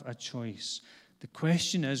always have a choice. The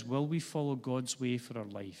question is, will we follow God's way for our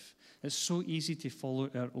life? It's so easy to follow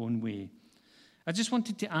our own way. I just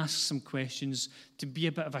wanted to ask some questions to be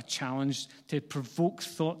a bit of a challenge, to provoke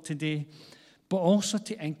thought today, but also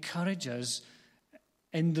to encourage us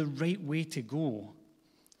in the right way to go.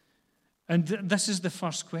 And this is the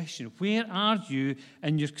first question. Where are you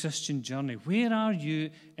in your Christian journey? Where are you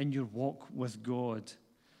in your walk with God?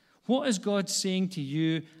 What is God saying to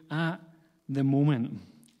you at the moment?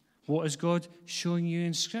 What is God showing you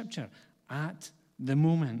in Scripture at the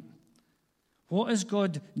moment? What is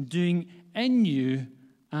God doing in you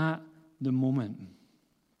at the moment?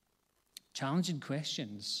 Challenging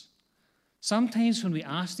questions. Sometimes when we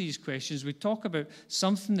ask these questions, we talk about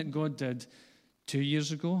something that God did 2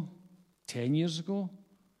 years ago, 10 years ago.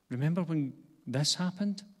 Remember when this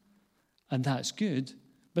happened? And that's good.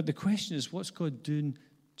 But the question is, what's God doing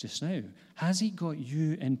just now? Has he got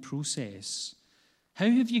you in process? How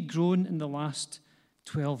have you grown in the last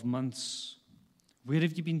 12 months? Where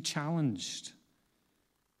have you been challenged?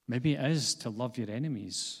 Maybe it is to love your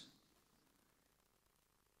enemies.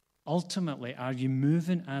 Ultimately, are you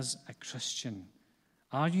moving as a Christian?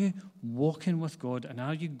 Are you walking with God, and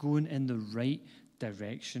are you going in the right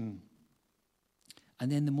direction?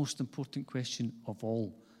 And then the most important question of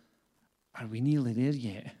all, are we nearly there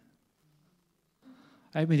yet?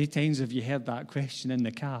 How many times have you heard that question in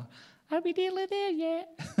the car? Are we nearly there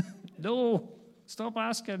yet? No, stop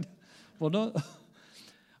asking. We're not.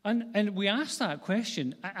 And we ask that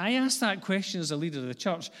question. I ask that question as a leader of the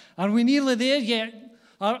church. Are we nearly there yet?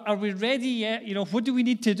 Are we ready yet? You know, what do we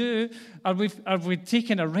need to do? Are we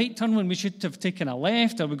taking a right turn when we should have taken a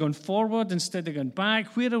left? Are we going forward instead of going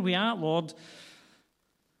back? Where are we at, Lord?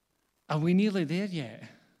 Are we nearly there yet?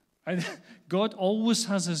 God always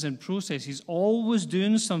has us in process. He's always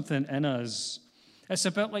doing something in us. It's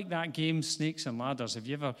a bit like that game, Snakes and Ladders. Have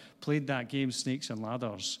you ever played that game, Snakes and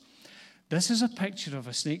Ladders? This is a picture of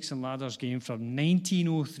a Snakes and Ladders game from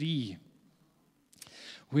 1903,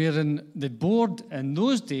 where in the board in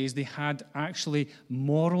those days, they had actually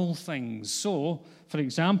moral things. So, for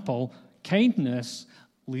example, kindness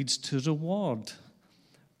leads to reward.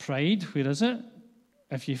 Pride, where is it?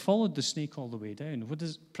 If you followed the snake all the way down, what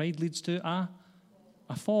does pride leads to? A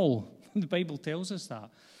fall. The Bible tells us that.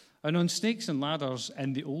 And on Snakes and Ladders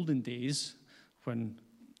in the olden days, when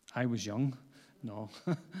I was young,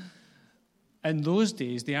 in those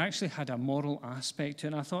days, they actually had a moral aspect to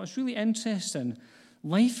it, and I thought it's really interesting.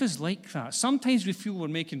 Life is like that. Sometimes we feel we're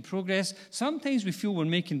making progress. Sometimes we feel we're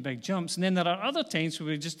making big jumps. And then there are other times where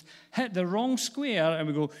we just hit the wrong square and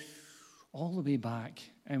we go all the way back.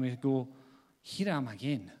 And we go, here I am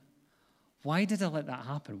again. Why did I let that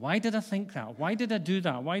happen? Why did I think that? Why did I do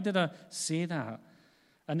that? Why did I say that?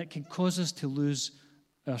 And it can cause us to lose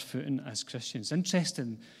our footing as Christians.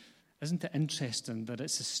 Interesting. Isn't it interesting that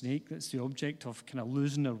it's a snake that's the object of kind of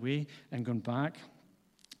losing our way and going back?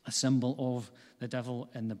 A symbol of the devil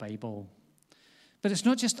in the Bible. But it's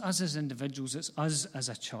not just us as individuals, it's us as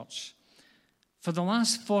a church. For the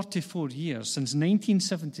last 44 years, since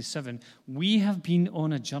 1977, we have been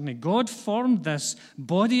on a journey. God formed this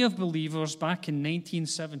body of believers back in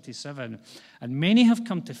 1977, and many have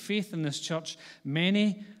come to faith in this church.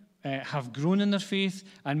 Many have grown in their faith,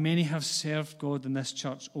 and many have served God in this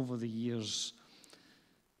church over the years.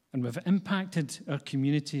 And we've impacted our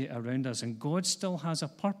community around us, and God still has a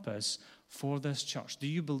purpose for this church. Do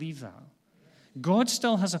you believe that? God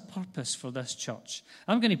still has a purpose for this church.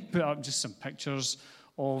 I'm going to put up just some pictures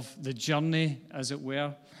of the journey, as it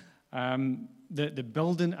were. The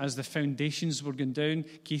building as the foundations were going down.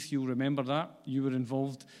 Keith, you'll remember that. You were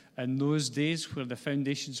involved in those days where the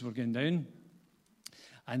foundations were going down.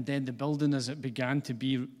 And then the building as it began to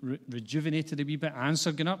be rejuvenated a wee bit,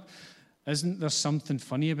 answer going up. Isn't there something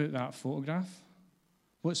funny about that photograph?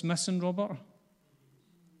 What's missing, Robert?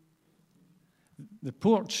 The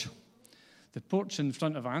porch. The porch in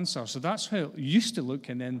front of Answer. So that's how it used to look,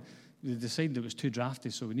 and then they decided it was too drafty,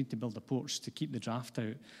 so we need to build a porch to keep the draft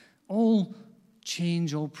out. All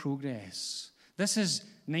change, all progress. This is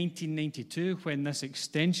 1992 when this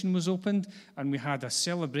extension was opened, and we had a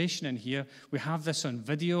celebration in here. We have this on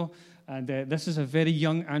video, and this is a very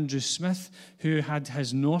young Andrew Smith who had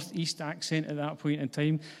his northeast accent at that point in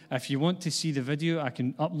time. If you want to see the video, I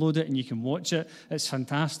can upload it and you can watch it. It's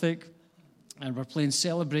fantastic. And we're playing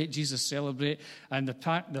Celebrate, Jesus Celebrate, and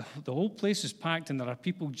the whole place is packed, and there are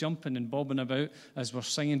people jumping and bobbing about as we're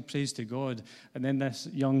singing praise to God. And then this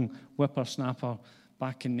young whippersnapper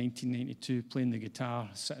back in 1992 playing the guitar,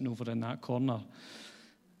 sitting over in that corner.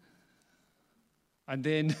 And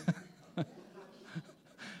then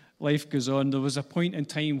life goes on. There was a point in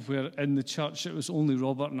time where in the church it was only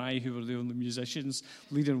Robert and I who were the only musicians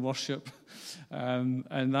leading worship. And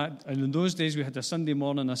in those days we had a Sunday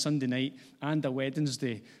morning, a Sunday night, and a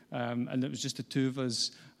Wednesday. And it was just the two of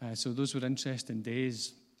us. So those were interesting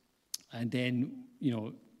days. And then,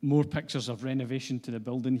 more pictures of renovation to the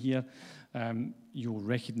building here. You'll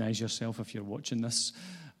recognize yourself if you're watching this.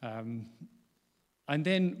 And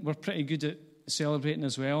then we're pretty good at celebrating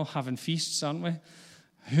as well, having feasts, aren't we?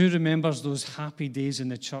 Who remembers those happy days in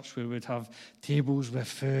the church where we'd have tables with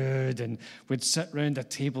food and we'd sit round a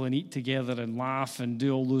table and eat together and laugh and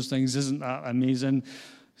do all those things? Isn't that amazing?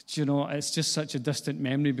 It's just such a distant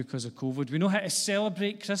memory because of COVID. We know how to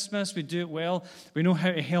celebrate Christmas. We do it well. We know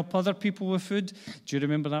how to help other people with food. Do you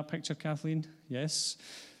remember that picture, Kathleen? Yes.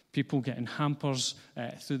 People getting hampers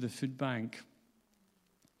through the food bank.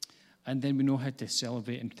 And then we know how to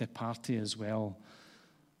celebrate and to party as well.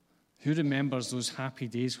 Who remembers those happy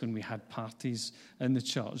days when we had parties in the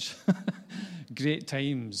church? Great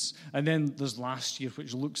times. And then there's last year,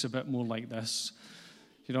 which looks a bit more like this.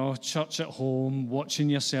 Church at home, watching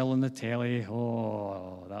yourself on the telly.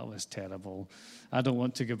 Oh, that was terrible. I don't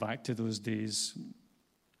want to go back to those days.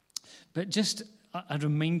 But just a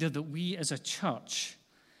reminder that we as a church,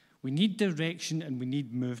 we need direction and we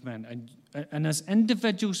need movement. And as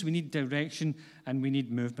individuals, we need direction and we need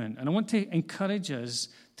movement. And I want to encourage us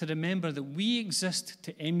to remember that we exist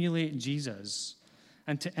to emulate Jesus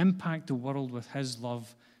and to impact the world with his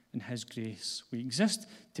love and his grace. We exist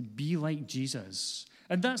to be like Jesus.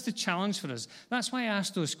 And that's the challenge for us. That's why I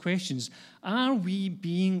asked those questions. Are we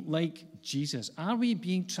being like Jesus? Are we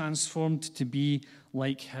being transformed to be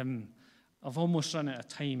like him? I've almost run out of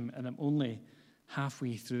time, and I'm only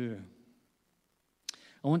halfway through.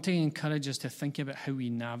 I want to encourage us to think about how we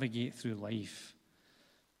navigate through life.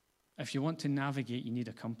 If you want to navigate, you need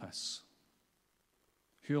a compass.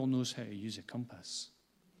 Who all knows how to use a compass?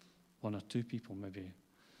 One or two people, maybe.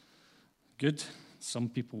 Good. Some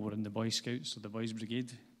people were in the Boy Scouts or the Boys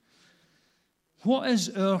Brigade. What is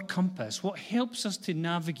our compass? What helps us to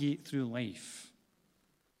navigate through life?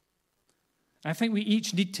 I think we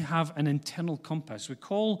each need to have an internal compass. We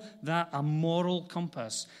call that a moral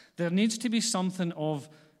compass. There needs to be something of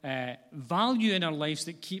value in our lives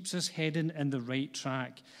that keeps us heading in the right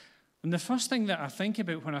track. And the first thing that I think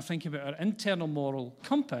about when I think about our internal moral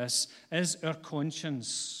compass is our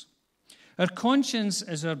conscience. Our conscience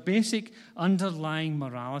is our basic underlying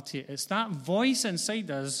morality. It's that voice inside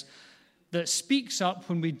us that speaks up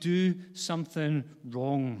when we do something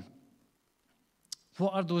wrong.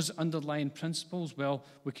 What are those underlying principles? Well,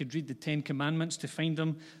 we could read the 10 Commandments to find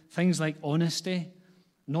them. Things like honesty,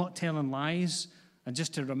 not telling lies, and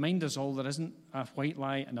just to remind us all, there isn't a white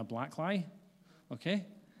lie and a black lie. Okay?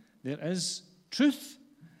 There is truth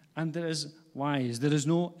and there is lies. There is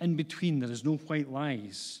no in between. There is no white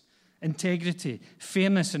lies. Integrity,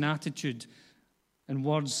 fairness in attitude, in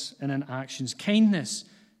words and in actions. Kindness,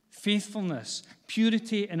 faithfulness,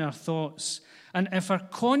 purity in our thoughts. And if our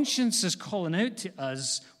conscience is calling out to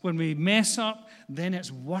us when we mess up, then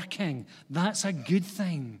it's working. That's a good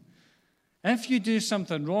thing. If you do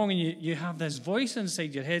something wrong and you have this voice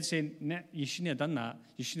inside your head saying, nah, you shouldn't have done that,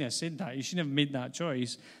 you shouldn't have said that, you shouldn't have made that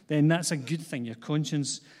choice, then that's a good thing. Your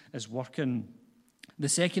conscience is working. The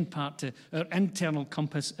second part to our internal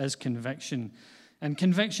compass is conviction. And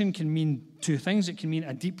conviction can mean two things. It can mean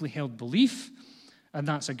a deeply held belief, and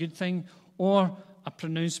that's a good thing, or a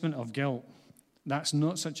pronouncement of guilt. That's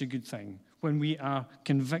not such a good thing. when we are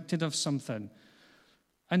convicted of something.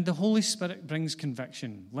 And the Holy Spirit brings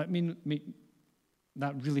conviction. Let me make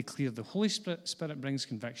that really clear. The Holy Spirit brings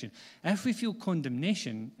conviction. If we feel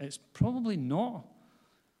condemnation, it's probably not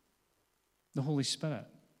the Holy Spirit.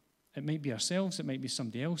 It might be ourselves, it might be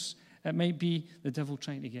somebody else, it might be the devil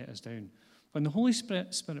trying to get us down. When the Holy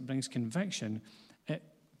Spirit brings conviction, it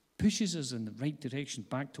pushes us in the right direction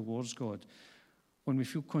back towards God. When we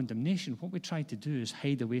feel condemnation, what we try to do is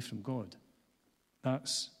hide away from God.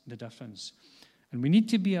 That's the difference. And we need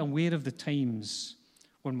to be aware of the times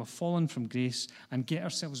when we're fallen from grace and get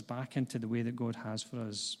ourselves back into the way that God has for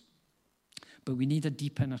us. But we need a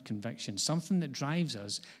deep inner conviction, something that drives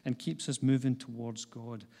us and keeps us moving towards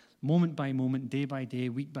God, moment by moment, day by day,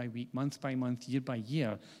 week by week, month by month, year by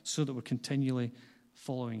year, so that we're continually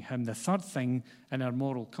following Him. The third thing in our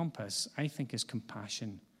moral compass, I think, is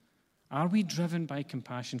compassion. Are we driven by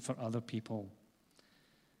compassion for other people?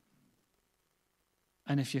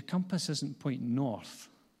 And if your compass isn't pointing north,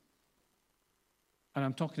 and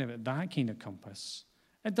I'm talking about that kind of compass,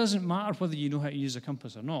 it doesn't matter whether you know how to use a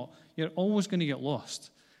compass or not. You're always going to get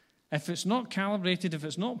lost. If it's not calibrated, if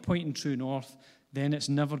it's not pointing true north, then it's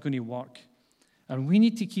never going to work. And we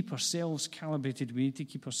need to keep ourselves calibrated. We need to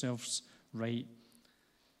keep ourselves right.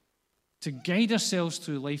 To guide ourselves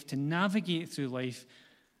through life, to navigate through life,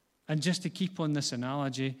 and just to keep on this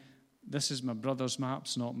analogy, this is my brother's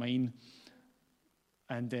maps, not mine.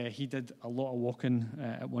 And he did a lot of walking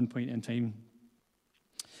at one point in time.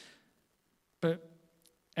 But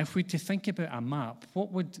if we to think about a map,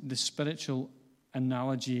 what would the spiritual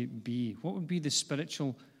analogy be? What would be the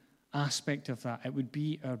spiritual aspect of that? It would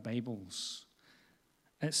be our Bibles.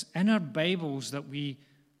 It's in our Bibles that we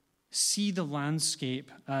see the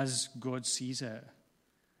landscape as God sees it.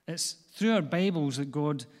 It's through our Bibles that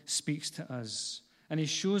God speaks to us. And He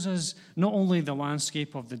shows us not only the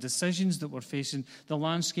landscape of the decisions that we're facing, the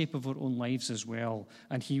landscape of our own lives as well.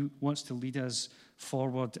 And He wants to lead us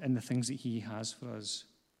forward in the things that He has for us.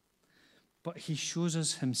 But He shows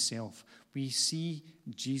us Himself. We see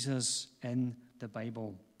Jesus in the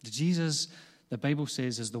Bible. Jesus, the Bible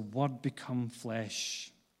says, is the Word become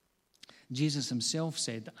flesh. Jesus Himself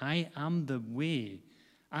said, I am the way,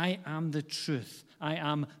 I am the truth, I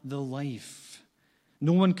am the life.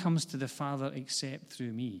 No one comes to the Father except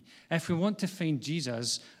through me. If we want to find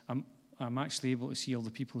Jesus, I'm actually able to see all the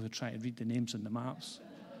people who try to read the names on the maps.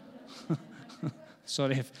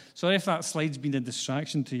 Sorry if that slide's been a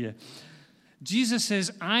distraction to you. Jesus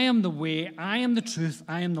says, I am the way, I am the truth,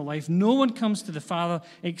 I am the life. No one comes to the Father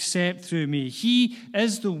except through me. He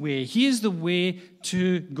is the way. He is the way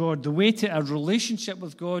to God, the way to a relationship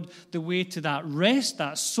with God, the way to that rest,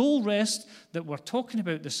 that soul rest that we're talking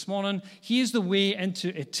about this morning. He is the way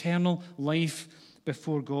into eternal life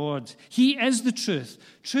before God. He is the truth.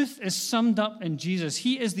 Truth is summed up in Jesus.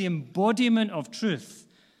 He is the embodiment of truth.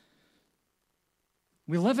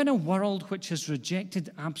 We live in a world which has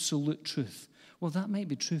rejected absolute truth. Well, that might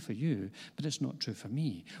be true for you, but it's not true for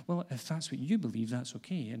me. Well, if that's what you believe, that's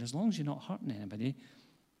okay. And as long as you're not hurting anybody,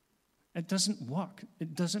 it doesn't work.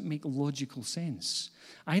 It doesn't make logical sense.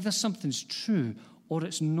 Either something's true or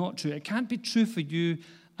it's not true. It can't be true for you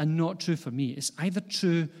and not true for me. It's either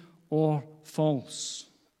true or false.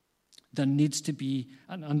 There needs to be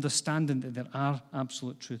an understanding that there are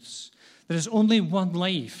absolute truths. There is only one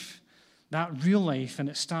life. That real life, and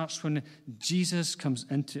it starts when Jesus comes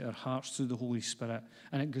into our hearts through the Holy Spirit,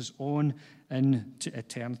 and it goes on into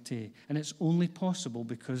eternity. And it's only possible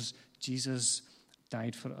because Jesus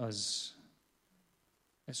died for us.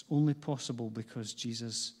 It's only possible because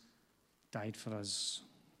Jesus died for us.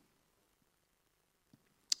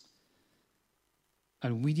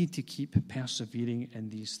 And we need to keep persevering in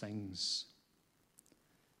these things.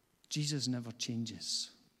 Jesus never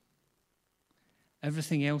changes.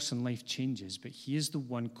 Everything else in life changes, but He is the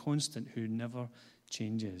one constant who never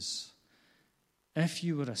changes. If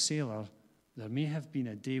you were a sailor, there may have been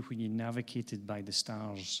a day when you navigated by the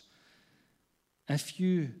stars. If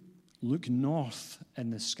you look north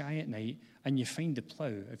in the sky at night and you find the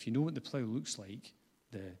plough, if you know what the plough looks like,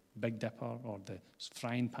 the Big Dipper or the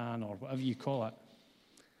frying pan or whatever you call it,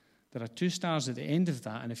 there are two stars at the end of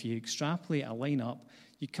that, and if you extrapolate a line up,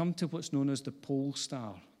 you come to what's known as the pole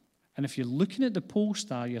star. And if you're looking at the pole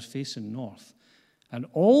star, you're facing north. And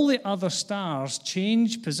all the other stars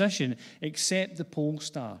change position except the pole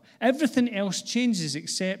star. Everything else changes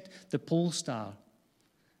except the pole star.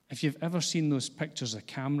 If you've ever seen those pictures of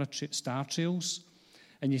camera star trails,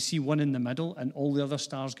 and you see one in the middle and all the other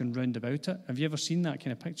stars going round about it, have you ever seen that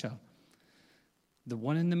kind of picture? The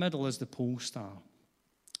one in the middle is the pole star.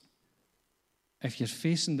 If you're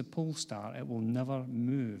facing the pole star, it will never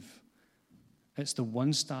move. It's the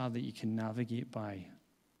one star that you can navigate by.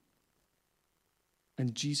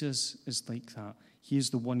 And Jesus is like that. He is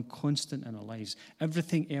the one constant in our lives.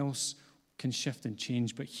 Everything else can shift and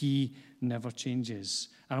change, but he never changes.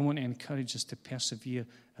 And I want to encourage us to persevere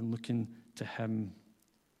and looking to him.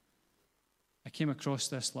 I came across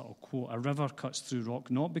this little quote: "A river cuts through rock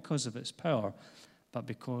not because of its power, but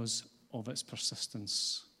because of its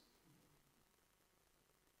persistence."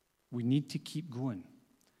 We need to keep going.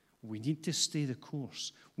 We need to stay the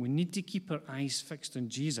course. We need to keep our eyes fixed on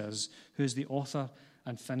Jesus, who is the author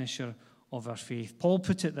and finisher of our faith. Paul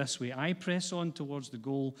put it this way: "I press on towards the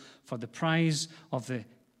goal for the prize of the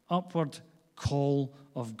upward call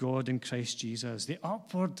of God in Christ Jesus." The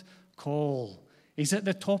upward call. He's at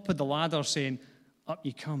the top of the ladder saying, "Up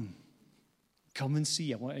you come. Come and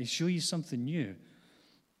see. I want to show you something new."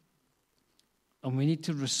 And we need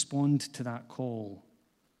to respond to that call.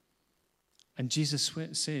 And Jesus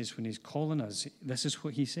says, when he's calling us, this is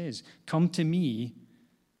what he says: "Come to me,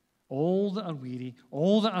 all that are weary,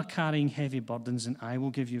 all that are carrying heavy burdens, and I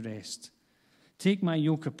will give you rest. Take my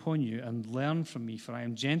yoke upon you and learn from me, for I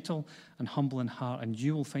am gentle and humble in heart, and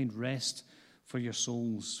you will find rest for your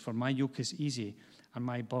souls. For my yoke is easy and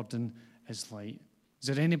my burden is light." Is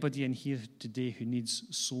there anybody in here today who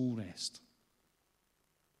needs soul rest?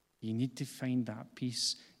 You need to find that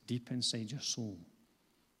peace deep inside your soul.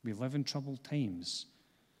 We live in troubled times.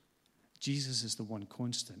 Jesus is the one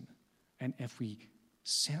constant. And if we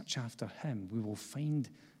search after him, we will find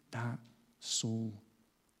that soul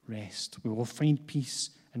rest. We will find peace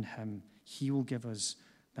in him. He will give us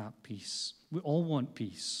that peace. We all want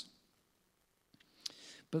peace.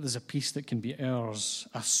 But there's a peace that can be ours,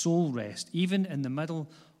 a soul rest, even in the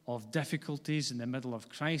middle of difficulties, in the middle of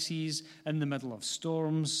crises, in the middle of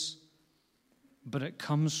storms. But it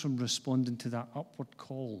comes from responding to that upward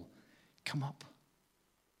call. Come up.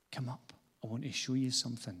 Come up. I want to show you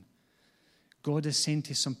something. God is saying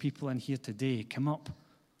to some people in here today, come up.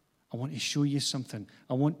 I want to show you something.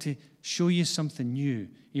 I want to show you something new.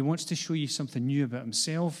 He wants to show you something new about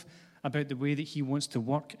himself, about the way that he wants to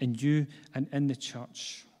work in you and in the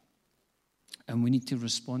church. And we need to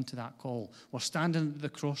respond to that call. We're standing at the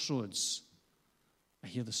crossroads. I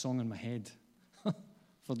hear the song in my head,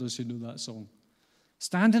 for those who know that song.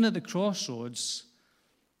 Standing at the crossroads,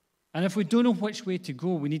 and if we don't know which way to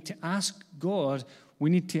go, we need to ask God. We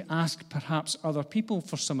need to ask perhaps other people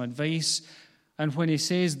for some advice. And when he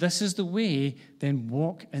says, this is the way, then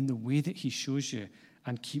walk in the way that he shows you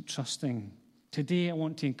and keep trusting. Today, I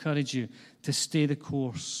want to encourage you to stay the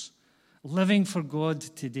course. Living for God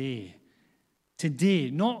today. Today,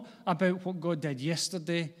 not about what God did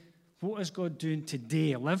yesterday. What is God doing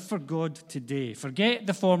today? Live for God today. Forget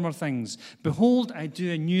the former things. Behold, I do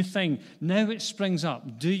a new thing. Now it springs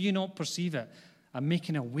up. Do you not perceive it? I'm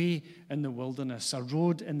making a way in the wilderness, a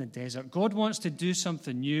road in the desert. God wants to do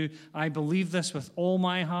something new. I believe this with all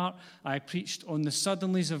my heart. I preached on the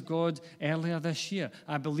suddenlies of God earlier this year.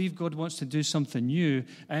 I believe God wants to do something new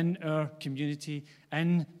in our community,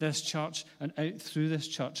 in this church, and out through this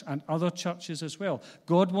church, and other churches as well.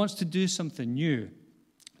 God wants to do something new.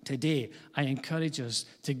 Today, I encourage us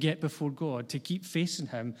to get before God, to keep facing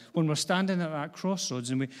him when we're standing at that crossroads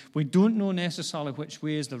and we don't know necessarily which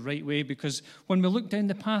way is the right way, because when we look down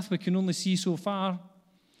the path, we can only see so far.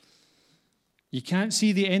 You can't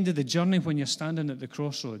see the end of the journey when you're standing at the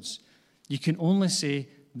crossroads. You can only say,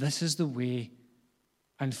 this is the way,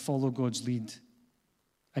 and follow God's lead.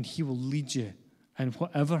 And he will lead you. And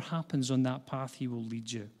whatever happens on that path, he will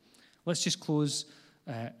lead you. Let's just close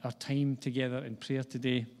our time together in prayer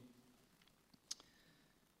today.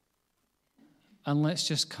 And let's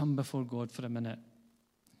just come before God for a minute.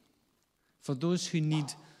 For those who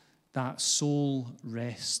need that soul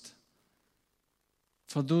rest,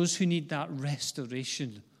 for those who need that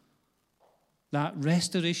restoration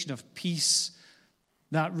of peace,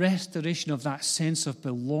 that restoration of that sense of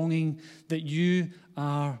belonging, that you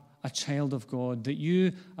are a child of God, that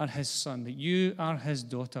you are his son, that you are his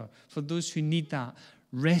daughter. For those who need that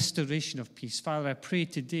restoration of peace, Father, I pray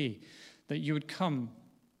today that you would come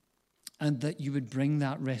and that you would bring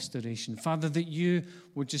that restoration. Father, that you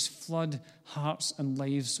would just flood hearts and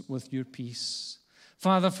lives with your peace.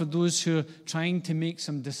 Father, for those who are trying to make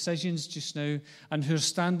some decisions just now and who are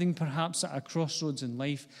standing perhaps at a crossroads in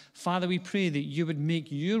life, Father, we pray that you would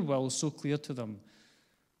make your will so clear to them.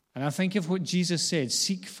 And I think of what Jesus said,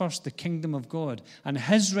 seek first the kingdom of God and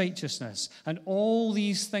his righteousness, and all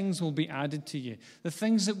these things will be added to you. The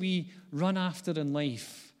things that we run after in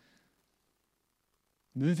life,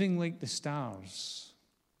 moving like the stars,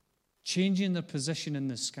 changing their position in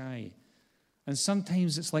the sky, And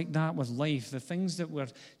sometimes it's like that with life. The things that we're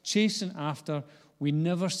chasing after, we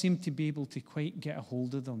never seem to be able to quite get a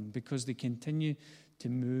hold of them because they continue to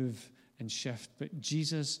move and shift. But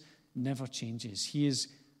Jesus never changes. He is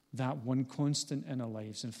that one constant in our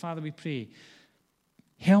lives. And Father, we pray,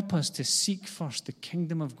 help us to seek first the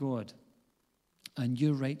kingdom of God and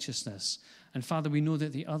your righteousness. And Father, we know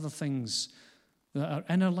that the other things that are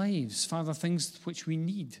in our lives, Father, things which we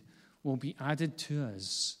need, will be added to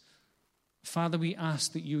us. Father, we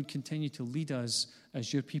ask that you would continue to lead us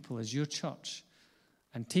as your people, as your church,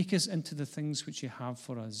 and take us into the things which you have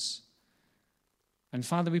for us. And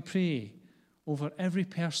Father, we pray over every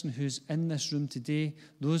person who's in this room today,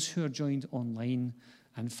 those who are joined online.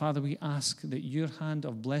 And Father, we ask that your hand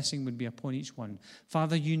of blessing would be upon each one.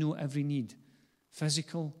 Father, you know every need,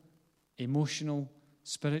 physical, emotional,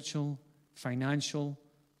 spiritual, financial,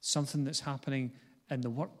 something that's happening in the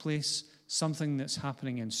workplace, something that's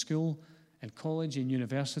happening in school, in college, in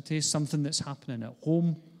university, something that's happening at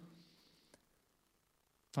home.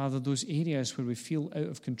 Father, those areas where we feel out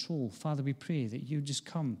of control, Father, we pray that you just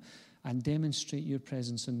come and demonstrate your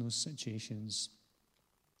presence in those situations.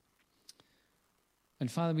 And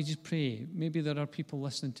Father, we just pray, maybe there are people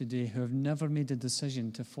listening today who have never made a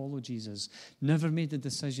decision to follow Jesus, never made a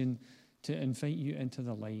decision to invite you into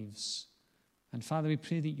their lives. And Father, we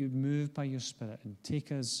pray that you'd move by your Spirit and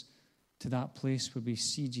take us to that place where we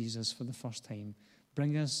see Jesus for the first time.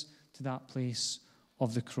 Bring us to that place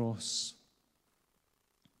of the cross.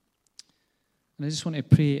 And I just want to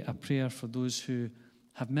pray a prayer for those who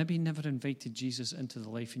have maybe never invited Jesus into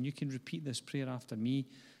their life. And you can repeat this prayer after me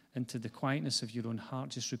into the quietness of your own heart.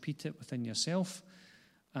 Just repeat it within yourself.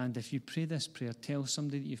 And if you pray this prayer, tell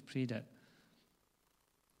somebody that you've prayed it.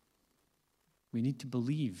 We need to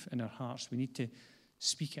believe in our hearts. We need to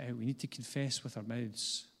speak it out. We need to confess with our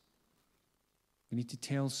mouths. We need to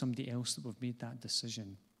tell somebody else that we've made that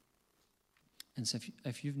decision. And so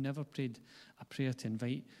if you've never prayed a prayer to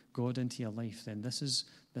invite God into your life, then this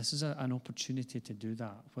is an opportunity to do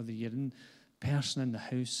that. Whether you're in person in the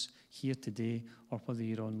house here today or whether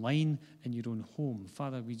you're online in your own home,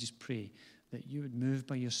 Father, we just pray that you would move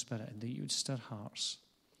by your Spirit and that you would stir hearts.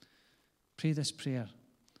 Pray this prayer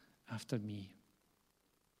after me.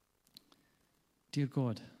 Dear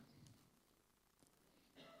God,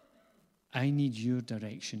 I need your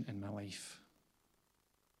direction in my life.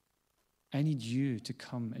 I need you to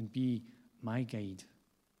come and be my guide.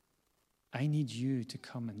 I need you to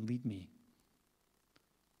come and lead me.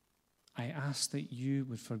 I ask that you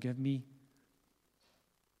would forgive me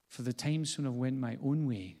for the times when I've went my own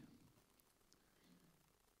way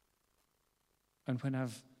and when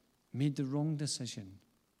I've made the wrong decision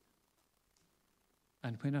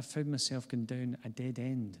and when I've found myself going down a dead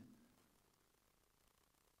end.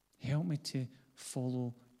 Help me to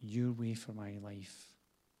follow your way for my life.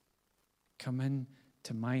 Come in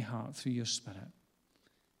to my heart through your Spirit.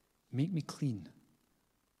 Make me clean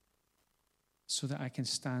so that I can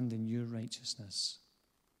stand in your righteousness.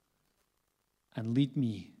 And lead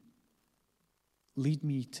me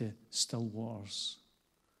to still waters.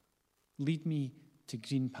 Lead me to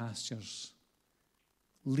green pastures.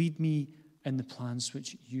 Lead me in the plans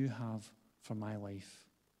which you have for my life.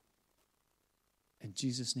 In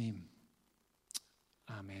Jesus' name,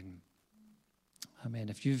 amen. Amen.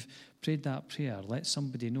 If you've prayed that prayer, let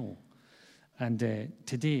somebody know. And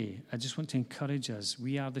today, I just want to encourage us.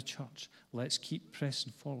 We are the church. Let's keep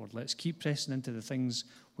pressing forward. Let's keep pressing into the things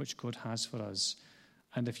which God has for us.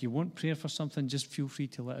 And if you want prayer for something, just feel free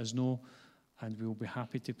to let us know, and we will be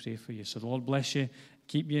happy to pray for you. So the Lord bless you,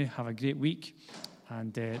 keep you, have a great week,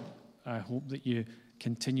 and I hope that you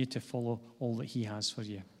continue to follow all that he has for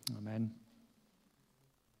you. Amen.